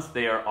songs,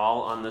 they are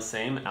all on the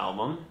same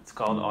album. It's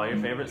called All Your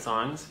Favorite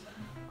Songs,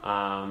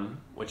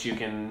 which you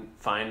can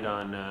find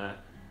on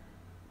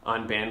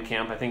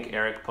Bandcamp. I think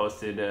Eric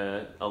posted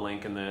a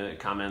link in the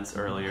comments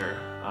earlier.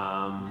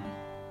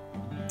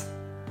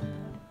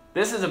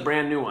 This is a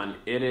brand new one.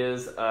 It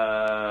is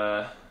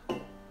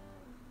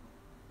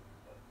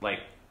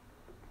like,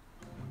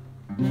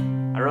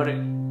 I wrote it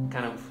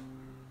kind of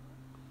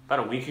about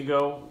a week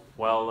ago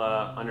while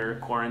under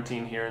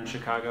quarantine here in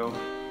Chicago.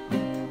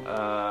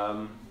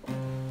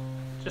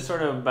 Just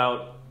sort of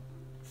about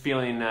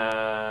feeling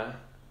a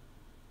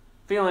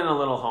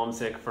little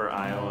homesick for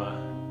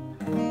Iowa.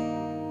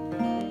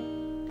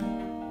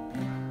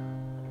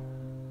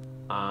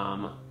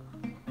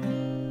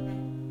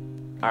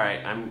 All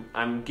right,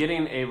 I'm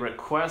getting a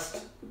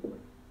request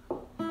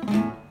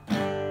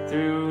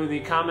through the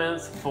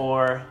comments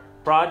for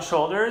Broad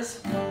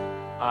Shoulders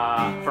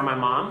for my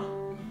mom.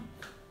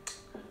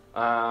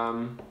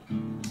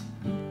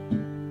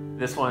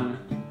 This one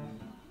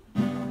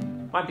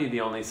might be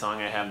the only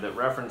song I have that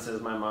references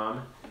my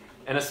mom,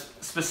 and it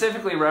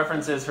specifically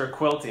references her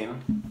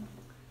quilting.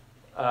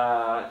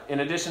 In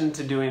addition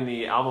to doing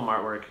the album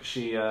artwork,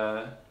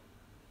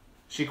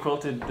 she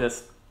quilted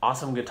this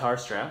awesome guitar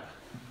strap.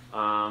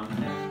 All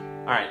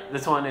right,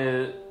 this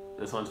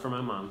one's for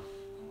my mom.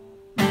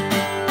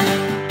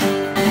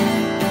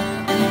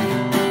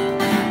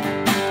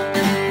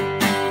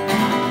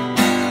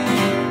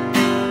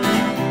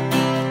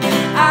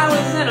 I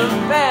was in a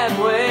bad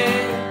way.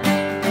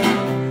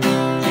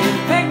 She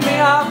picked me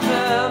off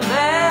the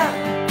map.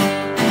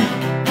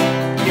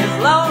 It's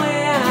lonely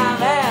and I've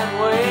had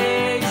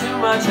way too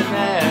much of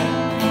that.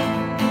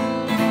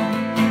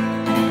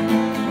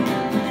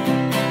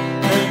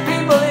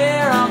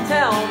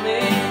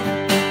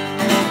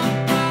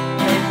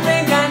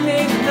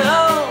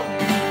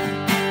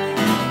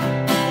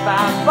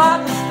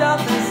 Bought the stuff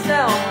they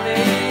sell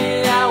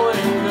me, I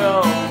wouldn't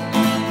go.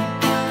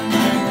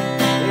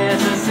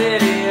 It's a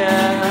city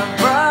of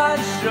broad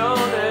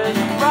shoulders,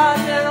 broad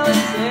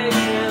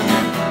generalizations,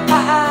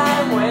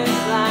 high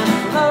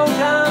waistlines, low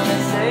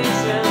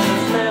conversations,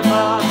 slip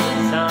off the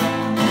tongue,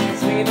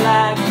 sweet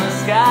like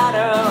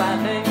Moscato.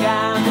 I think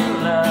I'm in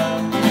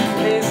love,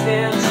 at least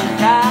in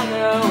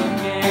Chicago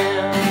again.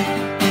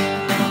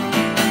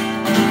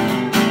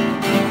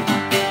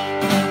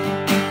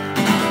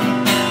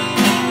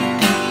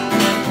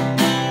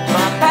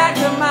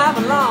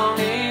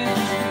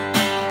 Belongings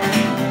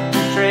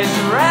traced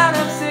around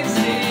up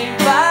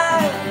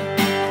 65.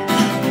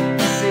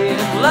 See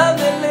if love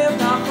that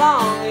lived on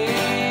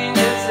longing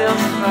can still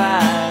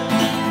survive.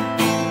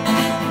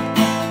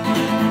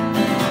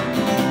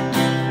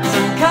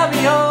 Some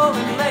cubbyhole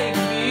in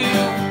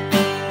Lakeview,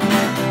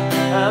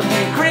 up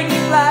the creaky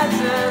flights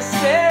of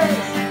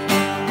stairs,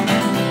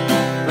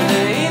 but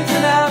it ain't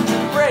enough to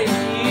break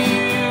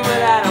you,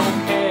 but I don't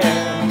care.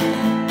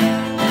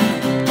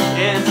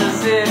 It's a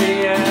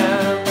city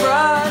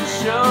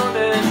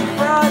shoulders,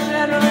 broad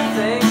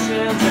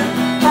generalizations,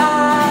 and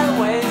high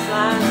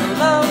waistlines, and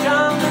low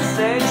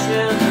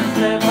conversations, and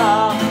slip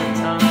off the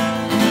tongue,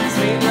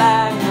 sweet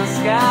like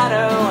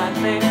Moscato. I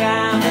think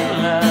I'm in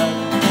love,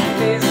 at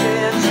least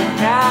in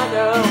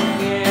Chicago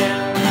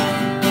again.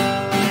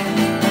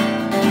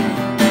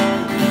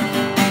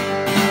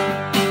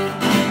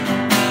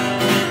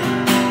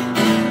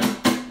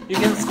 You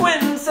can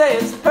squint and say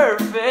it's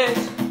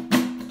perfect,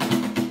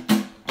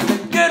 but the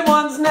good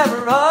ones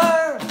never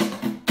are.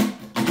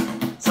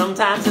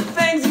 Sometimes the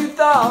things you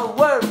thought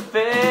were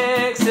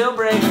fixed still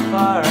break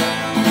apart.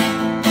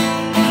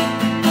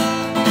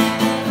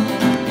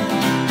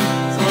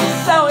 So we'll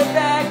sew it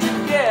back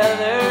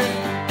together,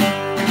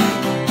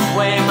 the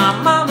way my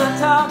mama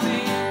taught me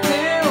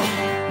to.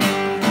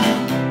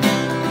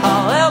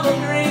 All elbow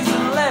grease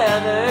and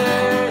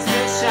leather,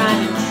 still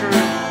shining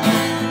true.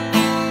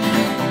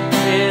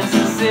 It's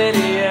a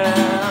city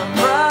of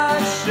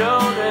broad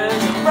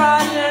shoulders and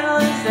broad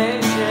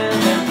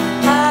generalizations and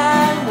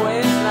high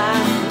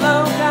waistlines,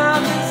 low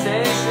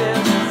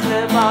conversations, and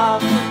slip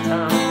off the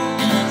tongue,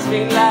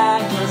 sweet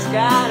like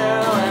Moscato.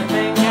 I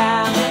think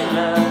I'm in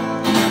love,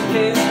 at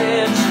least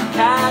in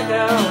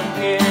Chicago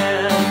again.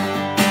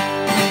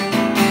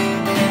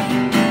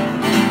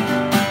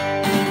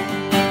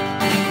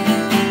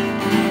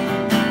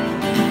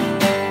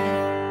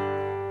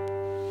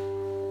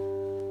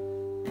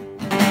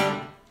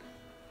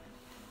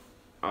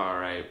 All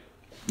right,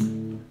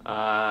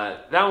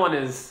 that one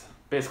is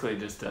basically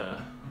just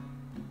a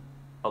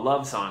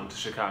love song to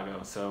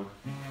Chicago, so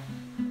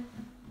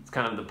it's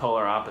kind of the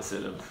polar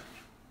opposite of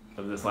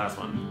this last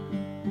one.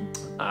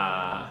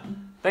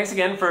 Thanks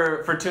again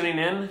for tuning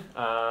in.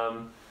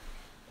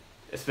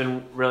 It's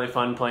been really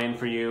fun playing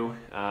for you.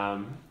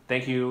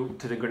 Thank you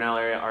to the Grinnell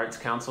Area Arts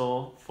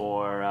Council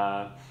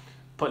for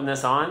putting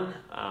this on,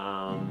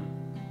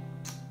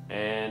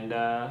 and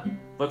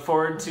look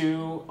forward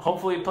to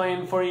hopefully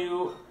playing for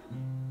you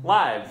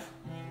live,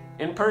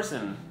 in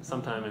person,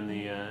 sometime in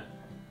the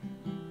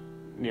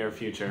near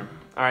future.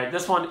 All right,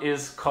 this one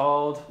is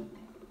called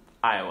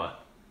Iowa.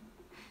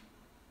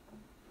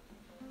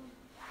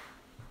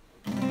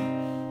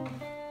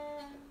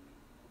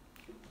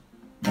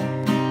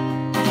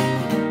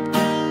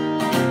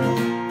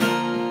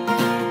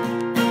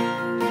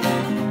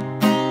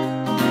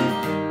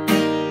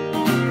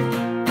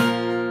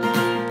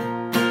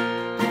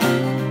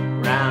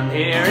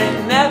 Here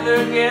it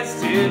never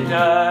gets too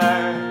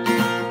dark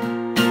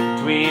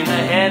between the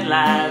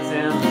headlights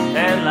and the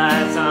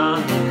headlights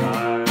on the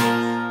cars.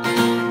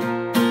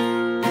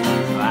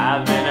 So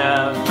I've been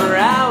up for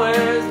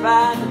hours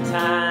by the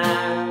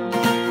time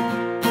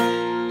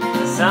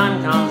the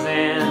sun comes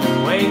in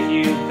and wake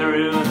you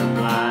through the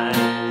blinds.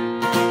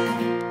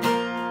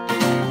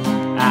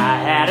 I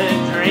had a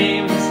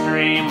dream, this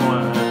dream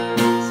was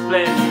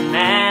splitting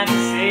at the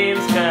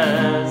seams,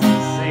 'cause the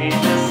scene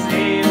just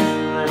seems a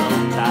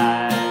little tight.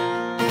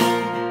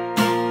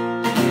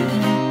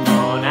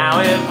 Oh, now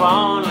if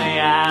only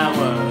I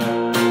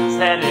was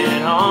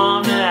headed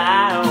home to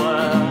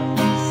Iowa,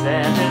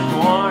 set this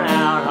worn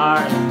out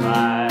heart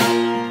afire.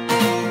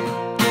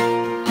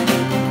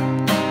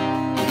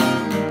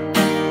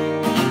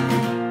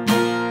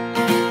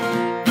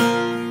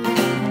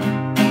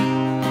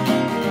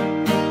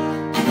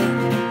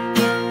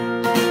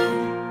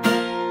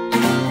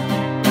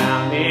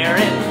 Round here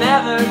it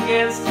never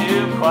gets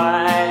too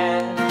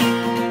quiet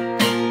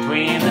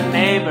between the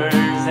neighbors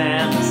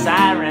and the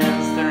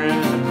sirens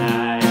through the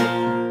night.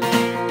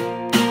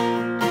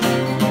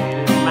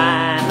 Didn't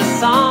mind the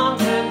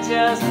songs that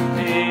just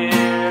appear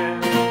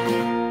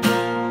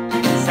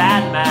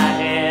inside my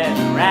head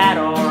and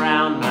rattle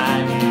around my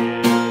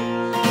ears.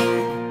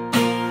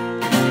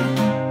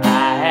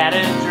 I had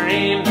a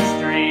dream, this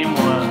dream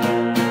was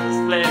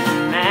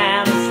splitting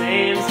at the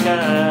seams,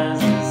 'cause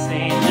the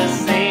scene just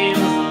seems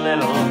a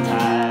little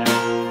tight.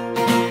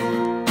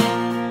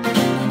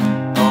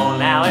 Oh,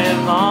 now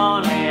if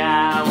only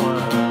I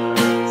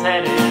was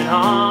headed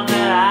home to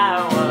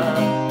Iowa,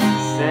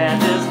 set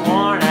this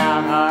worn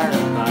out heart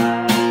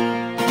afire.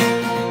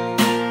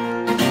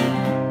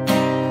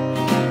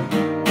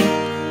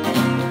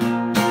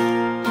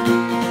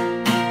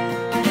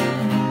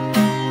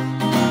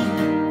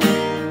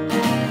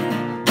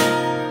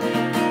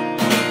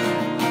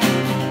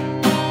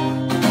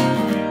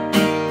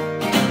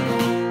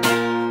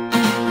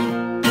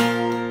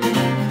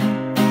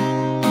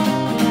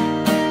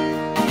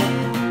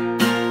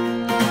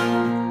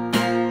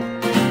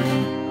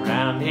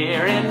 Round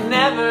here it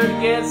never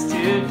gets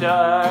too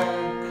dark,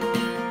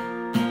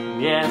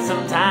 yet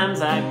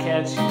sometimes I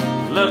catch you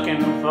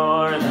looking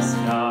for the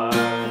stars.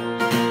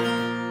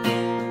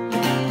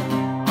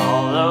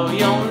 Although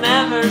you'll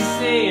never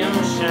see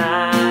them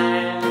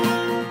shine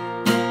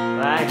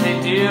like they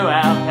do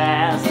out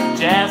past the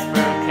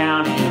Jasper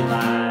County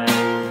line.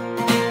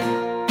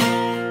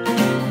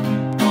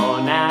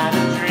 Oh, now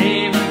the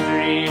dream was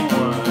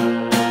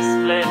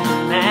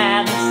splitting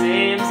at the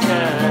seams,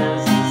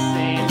 'cause the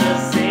scene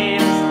just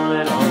seems a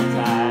little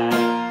tight.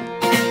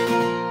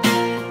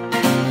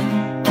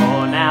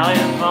 Oh, now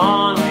if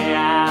only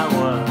I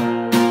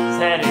was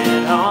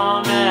headed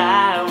home to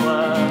Iowa,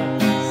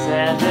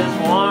 set this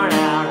worn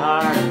out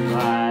heart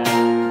afire.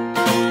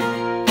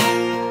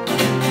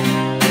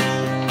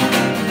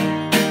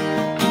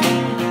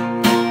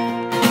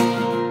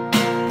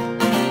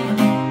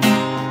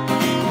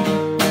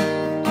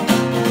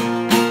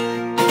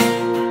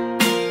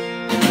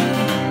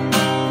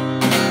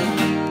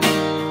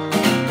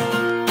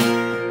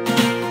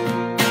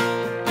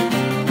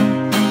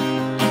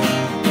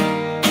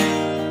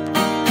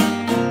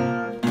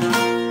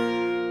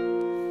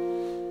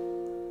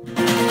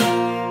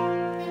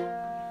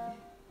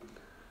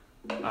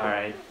 All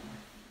right.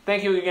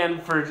 Thank you again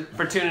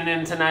for tuning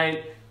in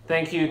tonight.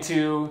 Thank you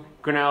to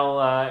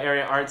Grinnell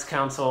Area Arts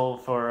Council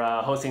for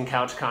hosting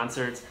couch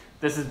concerts.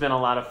 This has been a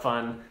lot of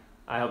fun.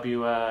 I hope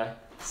you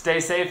stay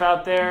safe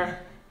out there,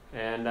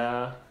 and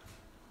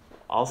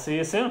I'll see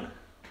you soon.